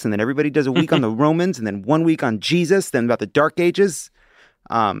Greeks, and then everybody does a week on the Romans, and then 1 week on Jesus, then about the Dark Ages.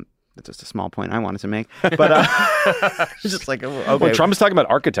 That's just a small point I wanted to make, but it's just like okay. Well, Trump is talking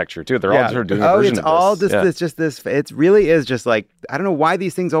about architecture too. They're all sort of doing a version it's all of this. It's just this. It really is just like I don't know why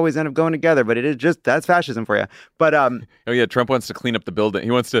these things always end up going together, but it is just that's fascism for you. But Trump wants to clean up the building.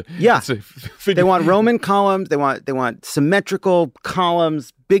 He wants to They want Roman columns. They want symmetrical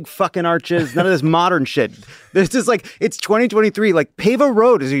columns, big fucking arches. None of this modern shit. There's just like it's 2023. Like pave a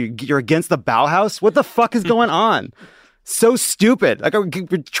road. You're against the Bauhaus? What the fuck is going on? So stupid. Like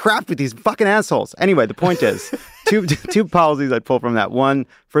we're trapped with these fucking assholes. Anyway, the point is, two policies I'd pull from that. One,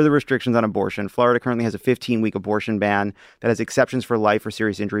 further restrictions on abortion. Florida currently has a 15-week abortion ban that has exceptions for life or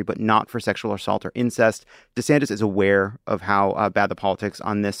serious injury, but not for sexual assault or incest. DeSantis is aware of how bad the politics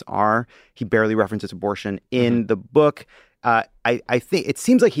on this are. He barely references abortion in the book. I think it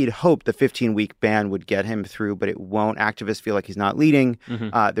seems like he'd hoped the 15-week ban would get him through, but it won't. Activists feel like he's not leading.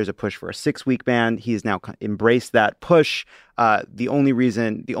 There's a push for a 6-week ban. He's now embraced that push. The only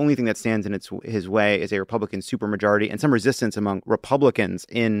thing that stands in his way is a Republican supermajority and some resistance among Republicans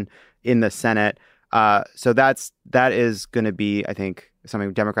in the Senate. So that is going to be, I think,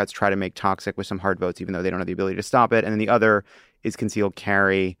 something Democrats try to make toxic with some hard votes, even though they don't have the ability to stop it. And then the other is concealed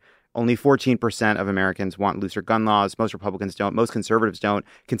carry. Only 14% of Americans want looser gun laws. Most Republicans don't. Most conservatives don't.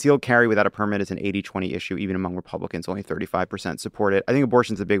 Concealed carry without a permit is an 80-20 issue, even among Republicans. Only 35% support it. I think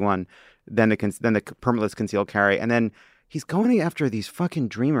abortion's a big one. Then the permitless concealed carry. And then he's going after these fucking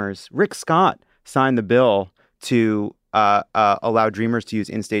dreamers. Rick Scott signed the bill to allow dreamers to use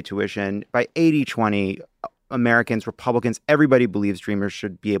in-state tuition. By 80-20, Americans, Republicans, everybody believes dreamers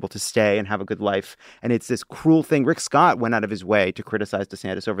should be able to stay and have a good life. And it's this cruel thing. Rick Scott went out of his way to criticize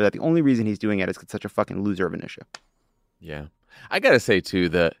DeSantis over that. The only reason he's doing it is because it's such a fucking loser of an issue. Yeah. I got to say, too,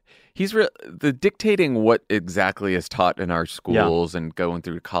 that he's the dictating what exactly is taught in our schools and going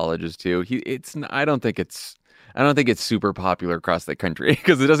through colleges, too. I don't think it's super popular across the country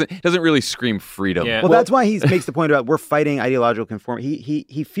because it doesn't really scream freedom. Yeah. Well, that's why he makes the point about we're fighting ideological conformity.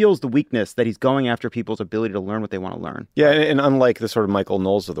 He feels the weakness that he's going after people's ability to learn what they want to learn. Yeah, and unlike the sort of Michael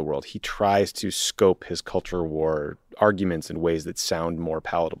Knowles of the world, he tries to scope his culture war arguments in ways that sound more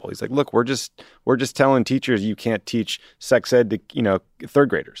palatable. He's like, look, we're just telling teachers you can't teach sex ed to third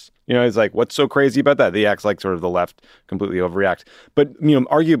graders. He's like, what's so crazy about that? He acts like sort of the left completely overreact. But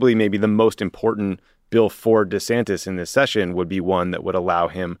arguably maybe the most important bill for DeSantis in this session would be one that would allow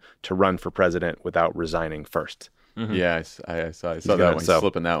him to run for president without resigning first. Mm-hmm. Yeah, I saw that one.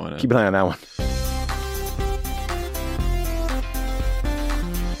 Slipping that one in. Keep an eye on that one.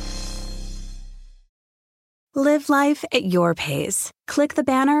 Live life at your pace. Click the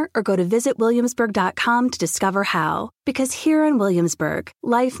banner or go to visitwilliamsburg.com to discover how. Because here in Williamsburg,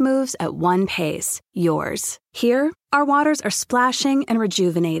 life moves at one pace, yours. Here, our waters are splashing and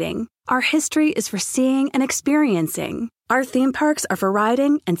rejuvenating. Our history is for seeing and experiencing. Our theme parks are for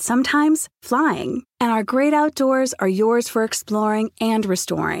riding and sometimes flying. And our great outdoors are yours for exploring and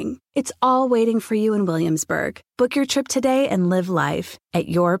restoring. It's all waiting for you in Williamsburg. Book your trip today and live life at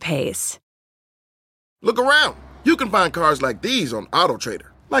your pace. Look around. You can find cars like these on AutoTrader,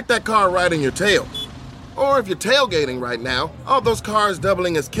 like that car riding your tail. Or if you're tailgating right now, all those cars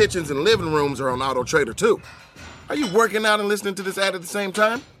doubling as kitchens and living rooms are on AutoTrader too. Are you working out and listening to this ad at the same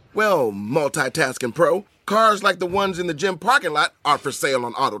time? Well, multitasking pro, cars like the ones in the gym parking lot are for sale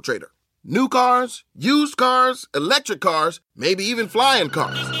on AutoTrader. New cars, used cars, electric cars, maybe even flying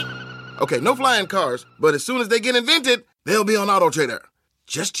cars. Okay, no flying cars, but as soon as they get invented, they'll be on AutoTrader.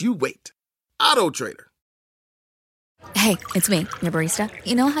 Just you wait. AutoTrader. Hey, it's me, your barista.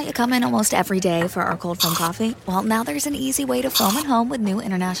 You know how you come in almost every day for our cold foam coffee? Well, now there's an easy way to foam at home with new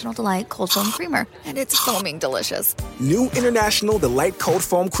International Delight Cold Foam Creamer, and it's foaming delicious. New International Delight Cold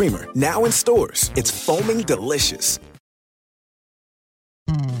Foam Creamer, now in stores. It's foaming delicious.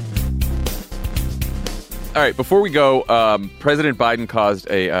 All right, before we go, President Biden caused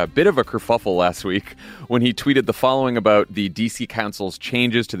a bit of a kerfuffle last week when he tweeted the following about the D.C. Council's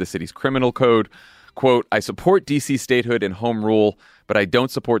changes to the city's criminal code. Quote, I support D.C. statehood and home rule, but I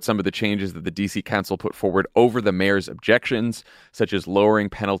don't support some of the changes that the D.C. Council put forward over the mayor's objections, such as lowering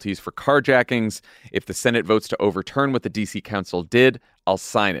penalties for carjackings. If the Senate votes to overturn what the D.C. Council did, I'll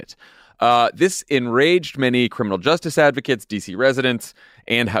sign it. This enraged many criminal justice advocates, D.C. residents,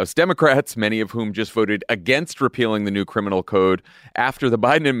 and House Democrats, many of whom just voted against repealing the new criminal code after the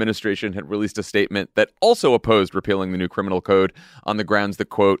Biden administration had released a statement that also opposed repealing the new criminal code on the grounds that,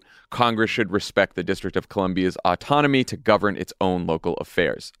 quote, Congress should respect the District of Columbia's autonomy to govern its own local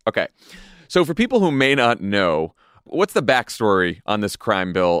affairs. Okay, so for people who may not know, what's the backstory on this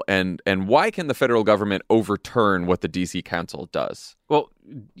crime bill, and why can the federal government overturn what the D.C. Council does? Well,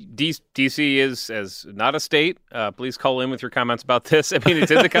 D.C. is as not a state. Please call in with your comments about this. I mean,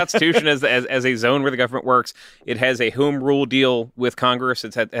 it's in the Constitution as a zone where the government works. It has a home rule deal with Congress.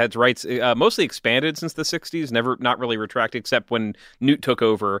 It's had rights mostly expanded since the 60s, not really retracted, except when Newt took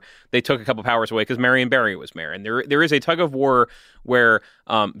over. They took a couple powers away because Marion Barry was mayor. And there is a tug of war where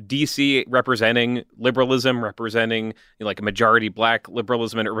D.C. representing liberalism, representing like a majority black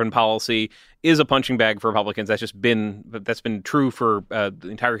liberalism and urban policy is a punching bag for Republicans. That's been true for the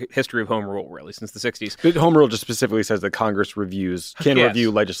entire history of home rule, really, since the 60s. But home rule just specifically says that Congress can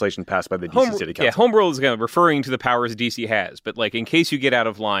review legislation passed by the D.C. City Council. Yeah, home rule is referring to the powers D.C. has. But like in case you get out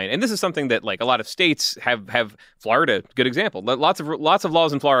of line, and this is something that like a lot of states have. Florida, good example. Lots of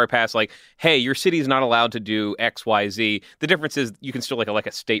laws in Florida are passed like, hey, your city is not allowed to do X, Y, Z. The difference is you can still elect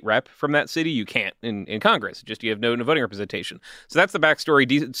a state rep from that city. You can't in Congress. Just you have no voting representation. So that's the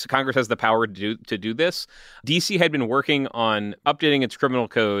backstory. Congress has the power to do this. D.C. had been working on updating its criminal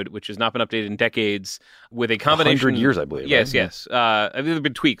code, which has not been updated in decades, with a combination 100 years, I believe. Yes, right? yes. I think there have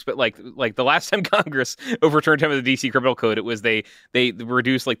been tweaks, but like the last time Congress overturned some of the D.C. criminal code, it was they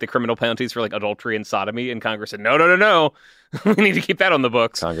reduced like the criminal penalties for like adultery and sodomy, and Congress said no. We need to keep that on the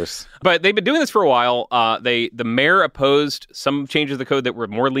books. Congress. But they've been doing this for a while. The mayor opposed some changes to the code that were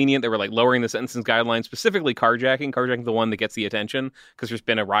more lenient. They were like lowering the sentencing guidelines, specifically carjacking. Carjacking the one that gets the attention because there's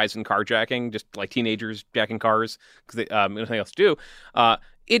been a rise in carjacking, just like teenagers jacking cars because they nothing else to do.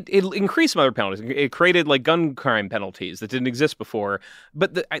 It increased some other penalties. It created like gun crime penalties that didn't exist before.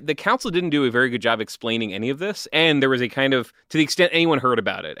 But the council didn't do a very good job explaining any of this. And there was a kind of, to the extent anyone heard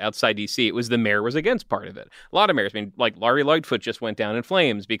about it outside D.C., it was the mayor was against part of it. A lot of mayors, I mean, like Laurie Lightfoot just went down in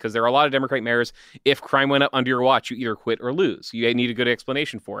flames because there are a lot of Democrat mayors. If crime went up under your watch, you either quit or lose. You need a good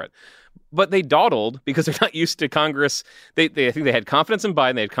explanation for it. But they dawdled because they're not used to Congress. I think they had confidence in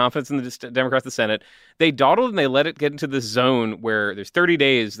Biden. They had confidence in the Democrats in the Senate. They dawdled and they let it get into this zone where there's 30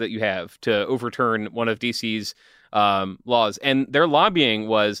 days that you have to overturn one of D.C.'s laws. And their lobbying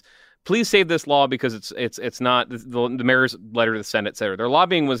was, please save this law because it's not the mayor's letter to the Senate, et cetera. Their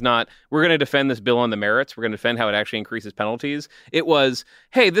lobbying was not, we're going to defend this bill on the merits. We're going to defend how it actually increases penalties. It was,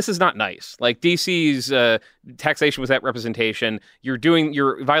 hey, this is not nice. Like DC's taxation was that representation.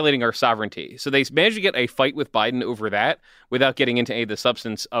 You're violating our sovereignty. So they managed to get a fight with Biden over that without getting into any of the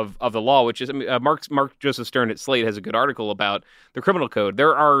substance of the law, which is, Mark Joseph Stern at Slate has a good article about the criminal code.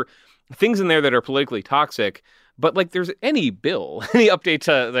 There are things in there that are politically toxic. But like there's any bill, any update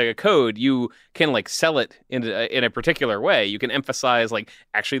to the code, you can like sell it in a particular way. You can emphasize like,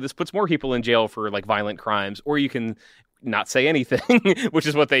 actually, this puts more people in jail for like violent crimes, or you can not say anything, which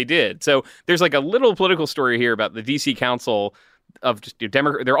is what they did. So there's like a little political story here about the DC Council of just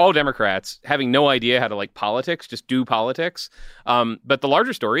they're all Democrats having no idea how to like politics, just do politics. But the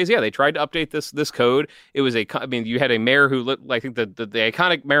larger story is, they tried to update this code. It was you had a mayor who I think the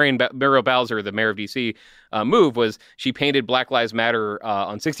iconic Muriel Bowser, the mayor of DC, move was she painted Black Lives Matter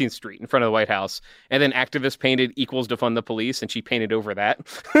on 16th Street in front of the White House, and then activists painted equals defund the police, and she painted over that.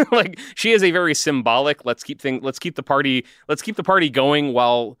 Like she is a very symbolic let's keep the party going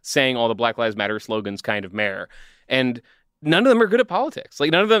while saying all the Black Lives Matter slogans kind of mayor. And none of them are good at politics. Like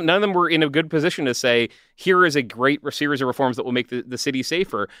none of them were in a good position to say, here is a great series of reforms that will make the city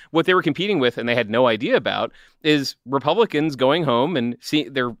safer. What they were competing with, and they had no idea about, is Republicans going home and see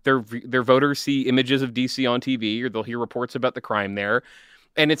their voters see images of DC on TV, or they'll hear reports about the crime there.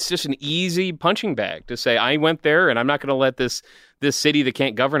 And it's just an easy punching bag to say, I went there and I'm not going to let this city that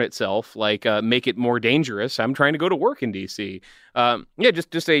can't govern itself make it more dangerous. I'm trying to go to work in DC.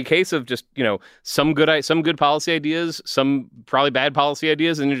 Just a case of just, some good policy ideas, some probably bad policy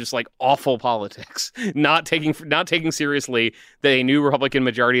ideas, and just like awful politics. Not taking seriously the new Republican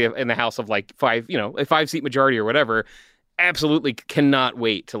majority in the House of like a 5-seat majority or whatever. Absolutely cannot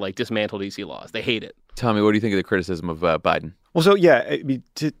wait to like dismantle DC laws. They hate it. Tommy, what do you think of the criticism of Biden? Well, so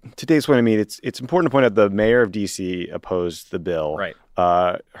to today's point, it's important to point out the mayor of D.C. opposed the bill. Right.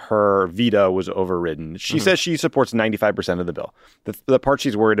 Her veto was overridden. She says she supports 95% of the bill. The parts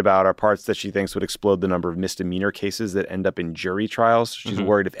she's worried about are parts that she thinks would explode the number of misdemeanor cases that end up in jury trials. She's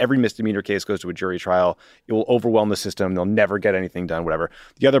worried if every misdemeanor case goes to a jury trial, it will overwhelm the system. They'll never get anything done, whatever.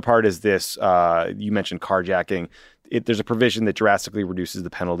 The other part is this, you mentioned carjacking. There's a provision that drastically reduces the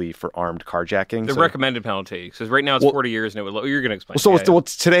penalty for armed carjacking. The recommended penalty, because right now it's 40 years, and you're going to explain. So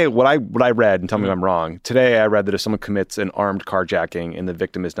today, what I read, and tell me if I'm wrong. Today, I read that if someone commits an armed carjacking and the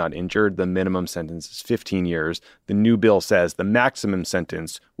victim is not injured, the minimum sentence is 15 years. The new bill says the maximum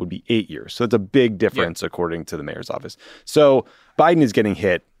sentence would be 8 years. So it's a big difference, according to the mayor's office. So Biden is getting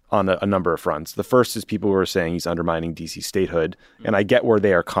hit on a number of fronts. The first is people who are saying he's undermining D.C. statehood. And I get where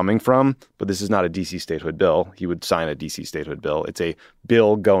they are coming from, but this is not a D.C. statehood bill. He would sign a D.C. statehood bill. It's a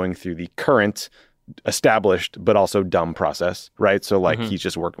bill going through the current established but also dumb process, right? So he's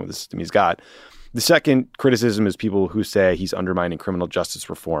just working with the system he's got. The second criticism is people who say he's undermining criminal justice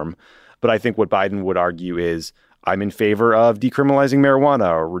reform. But I think what Biden would argue is, I'm in favor of decriminalizing marijuana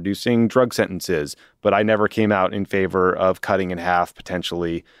or reducing drug sentences, but I never came out in favor of cutting in half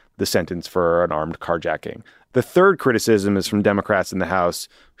potentially the sentence for an armed carjacking. The third criticism is from Democrats in the House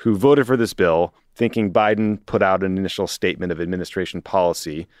who voted for this bill, thinking Biden put out an initial statement of administration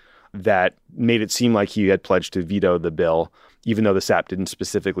policy that made it seem like he had pledged to veto the bill, even though the SAP didn't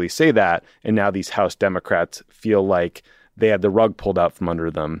specifically say that. And now these House Democrats feel like they had the rug pulled out from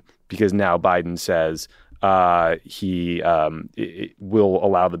under them because now Biden says, he will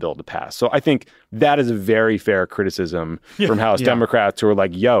allow the bill to pass. So I think that is a very fair criticism from House Democrats who are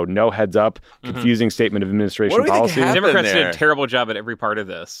like, yo, no heads up, confusing statement of administration policy. Democrats did a terrible job at every part of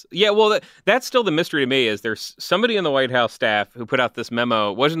this. Yeah, well, that's still the mystery to me is there's somebody in the White House staff who put out this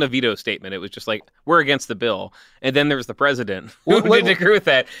memo. It wasn't a veto statement. It was just like, we're against the bill. And then there's the president who didn't agree with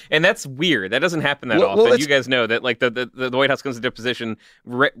that. And that's weird. That doesn't happen that often. You guys know that like the White House comes into position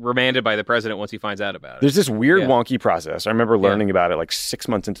remanded by the president once he finds out about it. There's this weird wonky process. I remember learning about it like 6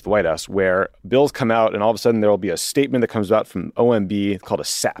 months into the White House where bills come out and all of a sudden there will be a statement that comes out from OMB called a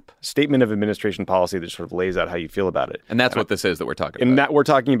SAP, Statement of Administration Policy, that sort of lays out how you feel about it. And that's what this is that we're talking about. And that we're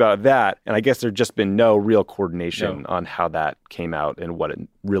talking about that. And I guess there's just been no real coordination on how that came out and what it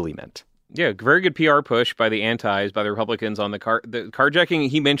really meant. Yeah, very good PR push by the antis, by the Republicans on the carjacking.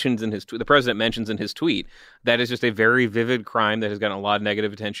 He mentions in his the president mentions in his tweet that is just a very vivid crime that has gotten a lot of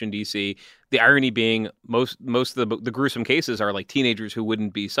negative attention in D.C. The irony being most of the gruesome cases are like teenagers who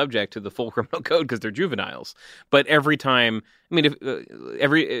wouldn't be subject to the full criminal code because they're juveniles. But every time, I mean,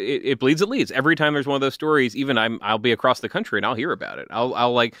 it bleeds, it leads. Every time there's one of those stories, even I'll be across the country and I'll hear about it.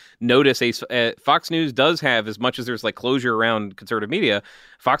 I'll like notice Fox News does have, as much as there's like closure around conservative media,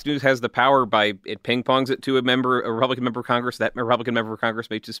 Fox News has the power by it ping pongs it to a Republican member of Congress. That Republican member of Congress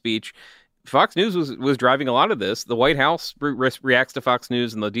makes a speech. Fox News was driving a lot of this. The White House reacts to Fox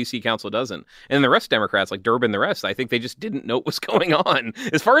News and the D.C. Council doesn't. And the rest of Democrats, like Durbin and the rest, I think they just didn't know what was going on.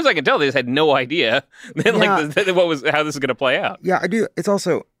 As far as I can tell, they just had no idea how this is going to play out. Yeah, I do. It's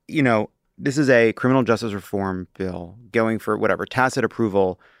also, this is a criminal justice reform bill going for tacit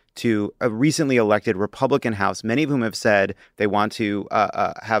approval to a recently elected Republican House, many of whom have said they want to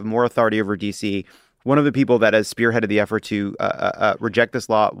have more authority over D.C. One of the people that has spearheaded the effort to reject this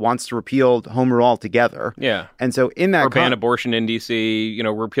law wants to repeal home rule altogether. Yeah. And so in that... Or ban abortion in D.C.,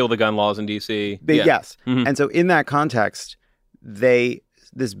 repeal the gun laws in D.C. Yes. Mm-hmm. And so in that context,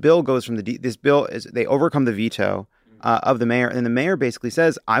 this bill goes from they overcome the veto of the mayor, and the mayor basically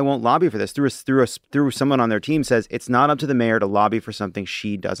says, I won't lobby for this. Through someone on their team says, it's not up to the mayor to lobby for something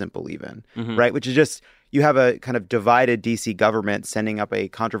she doesn't believe in, right? Which is just... You have a kind of divided D.C. government sending up a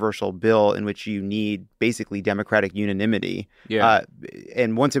controversial bill in which you need basically Democratic unanimity. Yeah.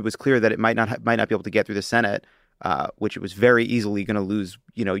 And once it was clear that it might not be able to get through the Senate, which it was very easily going to lose,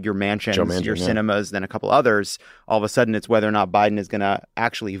 your mansions, your cinemas, then a couple others. All of a sudden, it's whether or not Biden is going to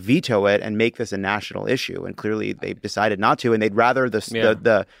actually veto it and make this a national issue. And clearly, they've decided not to, and they'd rather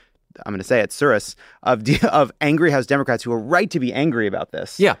the I'm going to say it, Surus of angry House Democrats who are right to be angry about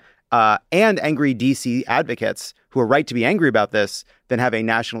this. Yeah. And angry D.C. advocates who are right to be angry about this than have a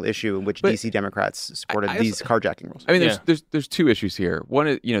national issue in which D.C. Democrats supported these carjacking rules. I mean, there's two issues here. One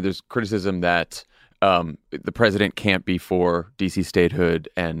is, there's criticism that the president can't be for D.C. statehood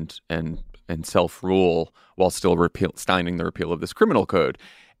and self-rule while still signing the repeal of this criminal code.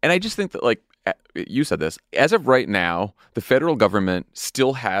 And I just think that, like, you said this, as of right now, the federal government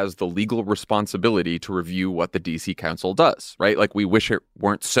still has the legal responsibility to review what the D.C. Council does, right? Like, we wish it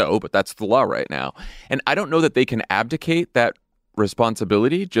weren't so, but that's the law right now. And I don't know that they can abdicate that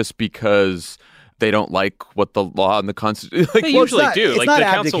responsibility just because they don't like what the law and the Constitution... They usually do. Like, the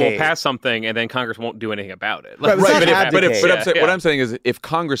council will pass something and then Congress won't do anything about it. But what I'm saying is, if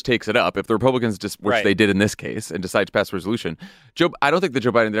Congress takes it up, if the Republicans, which they did in this case, and decide to pass a resolution, I don't think that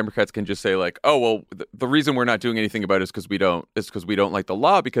Joe Biden and the Democrats can just say, like, oh, well, the reason we're not doing anything about it is because we don't like the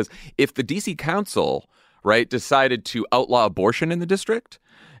law. Because if the D.C. Council, right, decided to outlaw abortion in the district,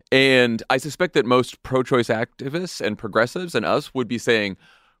 and I suspect that most pro-choice activists and progressives and us would be saying,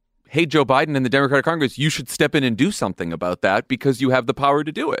 hey, Joe Biden and the Democratic Congress, you should step in and do something about that because you have the power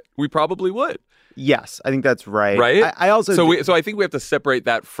to do it. We probably would. Yes, I think that's right. Right? I also so I think we have to separate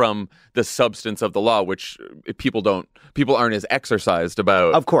that from the substance of the law, which people aren't as exercised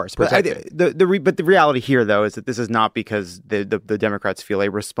about. Of course, but the reality here, though, is that this is not because the Democrats feel a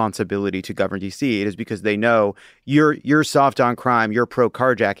responsibility to govern D.C. It is because they know you're soft on crime, you're pro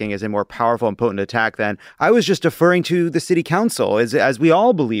carjacking is a more powerful and potent attack than I was just deferring to the city council, as we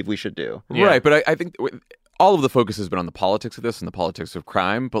all believe we should do. Yeah. Right, but I think all of the focus has been on the politics of this and the politics of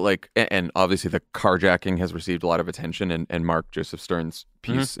crime, but and obviously the carjacking has received a lot of attention, and Mark Joseph Stern's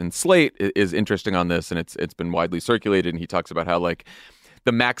piece in Slate is interesting on this, and it's been widely circulated, and he talks about how, like,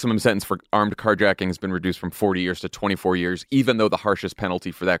 the maximum sentence for armed carjacking has been reduced from 40 years to 24 years, even though the harshest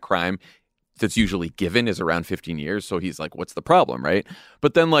penalty for that crime that's usually given is around 15 years. So he's like, what's the problem, right?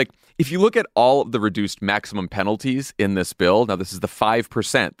 But then, like, if you look at all of the reduced maximum penalties in this bill, now this is the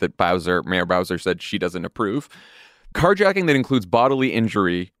 5% that Mayor Bowser said she doesn't approve. Carjacking that includes bodily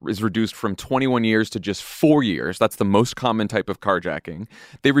injury is reduced from 21 years to just 4 years. That's the most common type of carjacking.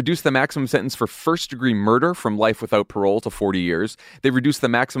 They reduced the maximum sentence for first-degree murder from life without parole to 40 years. They reduced the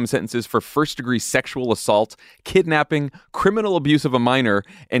maximum sentences for first-degree sexual assault, kidnapping, criminal abuse of a minor,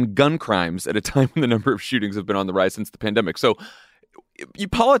 and gun crimes at a time when the number of shootings have been on the rise since the pandemic. So,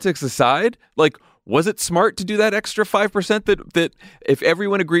 politics aside, like, was it smart to do that extra 5% that if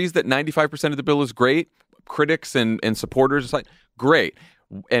everyone agrees that 95% of the bill is great, critics and supporters aside, great.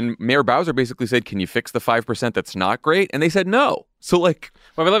 And Mayor Bowser basically said, can you fix the 5% that's not great? And they said no. So, like...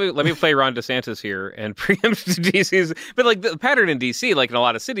 Well, let me play Ron DeSantis here and preempt DC's... But, like, the pattern in DC, like in a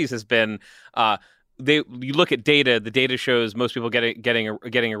lot of cities, has been... you look at data. The data shows most people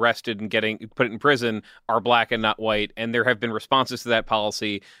getting arrested and getting put in prison are black and not white, and there have been responses to that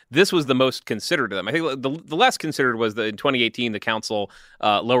policy. This was the most considered of them. I think the less considered was that in 2018 the council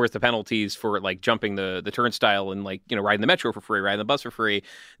lowers the penalties for like jumping the turnstile and like riding the metro for free, riding the bus for free.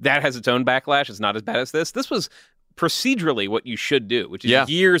 That has its own backlash. It's not as bad as this. This was procedurally what you should do, which is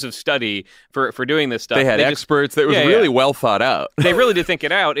years of study for doing this stuff. They had experts. That was really well thought out. They really did think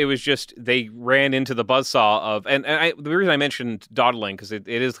it out. It was just they ran into the buzzsaw of, and the reason I mentioned dawdling, because it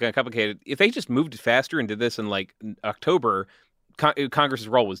is kind of complicated. If they just moved faster and did this in like October, Congress's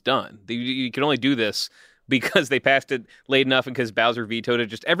role was done. You can only do this because they passed it late enough and because Bowser vetoed it.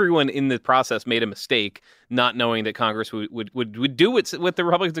 Just everyone in the process made a mistake, not knowing that Congress would do what the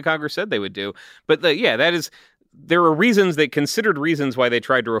Republicans in Congress said they would do. But that is... There are reasons, they considered reasons why they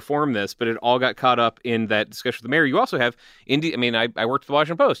tried to reform this, but it all got caught up in that discussion with the mayor. You also have, I worked at the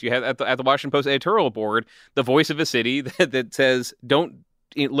Washington Post. You have at the Washington Post editorial board, the voice of a city that says, don't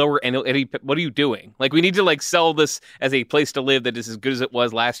lower any, what are you doing? Like, we need to like sell this as a place to live that is as good as it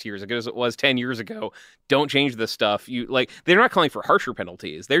was last year, as good as it was 10 years ago. Don't change this stuff. They're not calling for harsher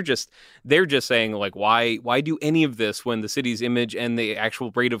penalties. They're just saying like, why do any of this when the city's image and the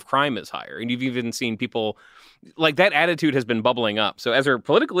actual rate of crime is higher? And you've even seen people like that attitude has been bubbling up. So as a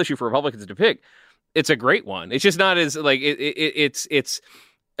political issue for Republicans to pick, it's a great one. It's just not as like it's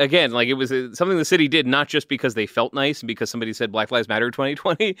again, like it was something the city did not just because they felt nice and because somebody said Black Lives Matter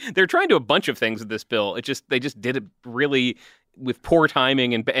 2020. They're trying to do a bunch of things with this bill. They just did it really with poor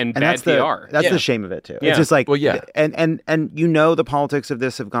timing and bad PR. That's the shame of it too. It's just like, and the politics of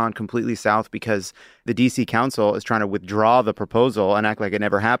this have gone completely south because the DC Council is trying to withdraw the proposal and act like it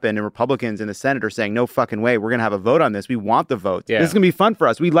never happened. And Republicans in the Senate are saying, no fucking way, we're going to have a vote on this. We want the votes. Yeah. This is going to be fun for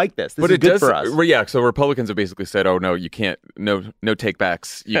us. We like this. This is good for us. Yeah. So Republicans have basically said, oh no, you can't, no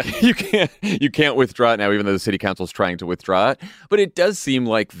takebacks. You can't withdraw it now, even though the City Council is trying to withdraw it. But it does seem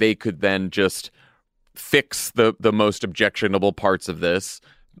like they could then just fix the most objectionable parts of this.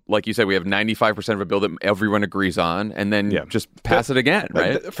 Like you said, we have 95% of a bill that everyone agrees on, and then just pass it again,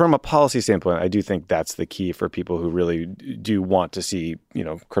 right? From a policy standpoint, I do think that's the key for people who really do want to see,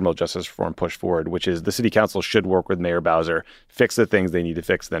 criminal justice reform push forward, which is the city council should work with Mayor Bowser, fix the things they need to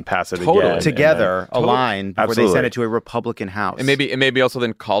fix, then pass it again. Together, aligned, before they send it to a Republican House. And maybe also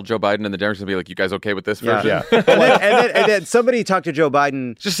then call Joe Biden and the Democrats and be like, you guys okay with this version? Yeah. and then somebody talked to Joe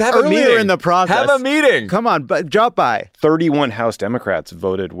Biden just have a meeting in the process. Have a meeting. Come on, but drop by. 31 House Democrats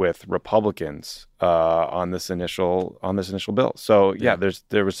voted with Republicans on this initial bill. So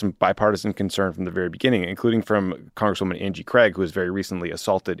there was some bipartisan concern from the very beginning, including from Congresswoman Angie Craig, who was very recently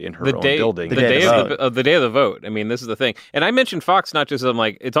assaulted in her own building. The day of the vote. I mean, this is the thing. And I mentioned Fox not just as I'm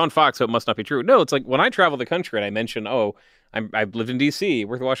like, it's on Fox, so it must not be true. No, it's like when I travel the country and I mention, I've lived in D.C.,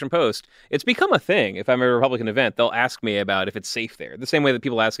 worked at the Washington Post. It's become a thing. If I'm at a Republican event, they'll ask me about if it's safe there. The same way that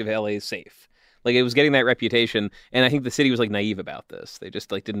people ask if L.A. is safe. Like, it was getting that reputation, and I think the city was like naive about this. They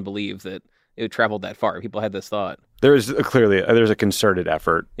just like didn't believe that it traveled that far. People had this thought. There's a concerted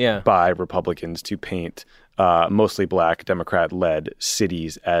effort by Republicans to paint mostly black Democrat-led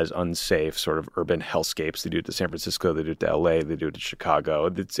cities as unsafe, sort of urban hellscapes. They do it to San Francisco, they do it to L.A., they do it to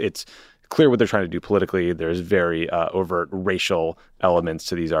Chicago. It's clear what they're trying to do politically. There's very overt racial elements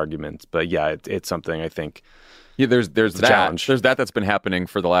to these arguments, but it's something I think. Yeah, there's that challenge. There's that's been happening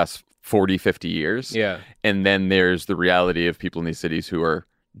for the last 40, 50 years. Yeah. And then there's the reality of people in these cities who are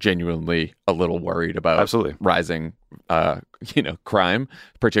genuinely a little worried about rising, crime,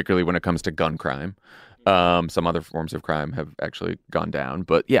 particularly when it comes to gun crime. Some other forms of crime have actually gone down.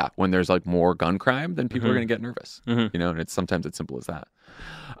 But when there's like more gun crime, then people are going to get nervous, and it's sometimes it's simple as that.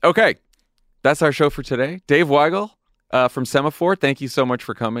 Okay. That's our show for today. Dave Weigel from Semaphore, thank you so much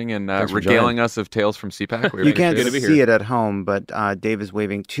for coming and regaling us of tales from CPAC. You can't see it at home, but Dave is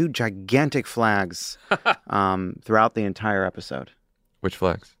waving two gigantic flags throughout the entire episode. Which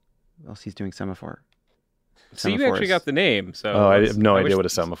flags? Well, he's doing Semaphore. So you actually got the name. So I have no idea what a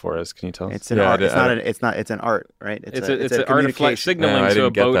semaphore is. Can you tell us? It's an art. It's an art, right? It's an art of flight signaling so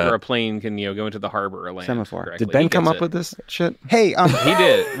a boat or a plane can go into the harbor or land. Semaphore. Correctly. Did Ben come up with this shit? Hey, he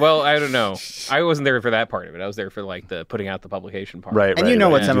did. Well, I don't know. I wasn't there for that part of it. I was there for like the putting out the publication part. Right. And you know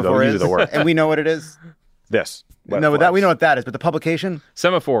what semaphore is, and we know what it is. This. No, that we know what that is, but the publication?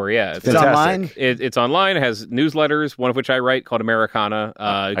 Semaphore, yeah. It's online? It's online. It has newsletters, one of which I write called Americana.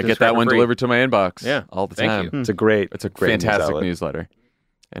 I get that one delivered to my inbox all the time. Thank you. It's a great fantastic newsletter.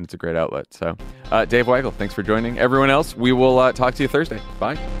 And it's a great outlet. So, Dave Weigel, thanks for joining. Everyone else, we will talk to you Thursday.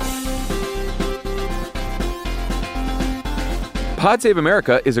 Bye. Pod Save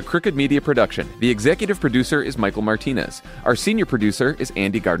America is a Crooked Media production. The executive producer is Michael Martinez. Our senior producer is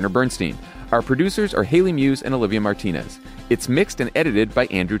Andy Gardner-Bernstein. Our producers are Haley Muse and Olivia Martinez. It's mixed and edited by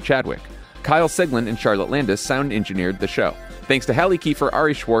Andrew Chadwick. Kyle Seglin and Charlotte Landis sound engineered the show. Thanks to Hallie Kiefer,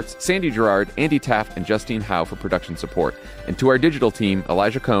 Ari Schwartz, Sandy Gerard, Andy Taft, and Justine Howe for production support. And to our digital team,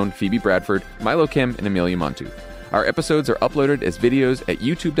 Elijah Cohn, Phoebe Bradford, Milo Kim, and Amelia Montu. Our episodes are uploaded as videos at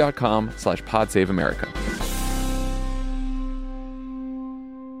youtube.com/PodSaveAmerica.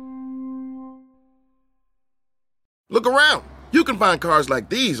 Look around. You can find cars like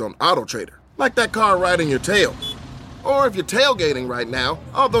these on AutoTrader, like that car riding your tail. Or if you're tailgating right now,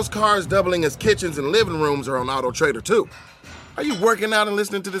 all those cars doubling as kitchens and living rooms are on AutoTrader too. Are you working out and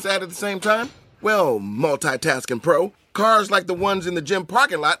listening to this ad at the same time? Well, multitasking pro, cars like the ones in the gym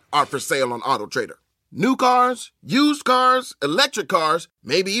parking lot are for sale on AutoTrader. New cars, used cars, electric cars,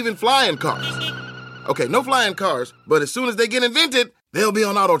 maybe even flying cars. Okay, no flying cars, but as soon as they get invented, they'll be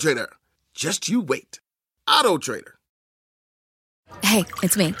on AutoTrader. Just you wait. AutoTrader. Hey,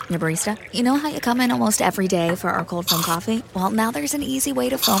 it's me, your barista. You know how you come in almost every day for our cold foam coffee? Well, now there's an easy way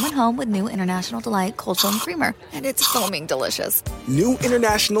to foam at home with new International Delight Cold Foam Creamer, and it's foaming delicious. New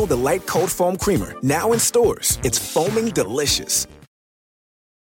International Delight Cold Foam Creamer, now in stores. It's foaming delicious.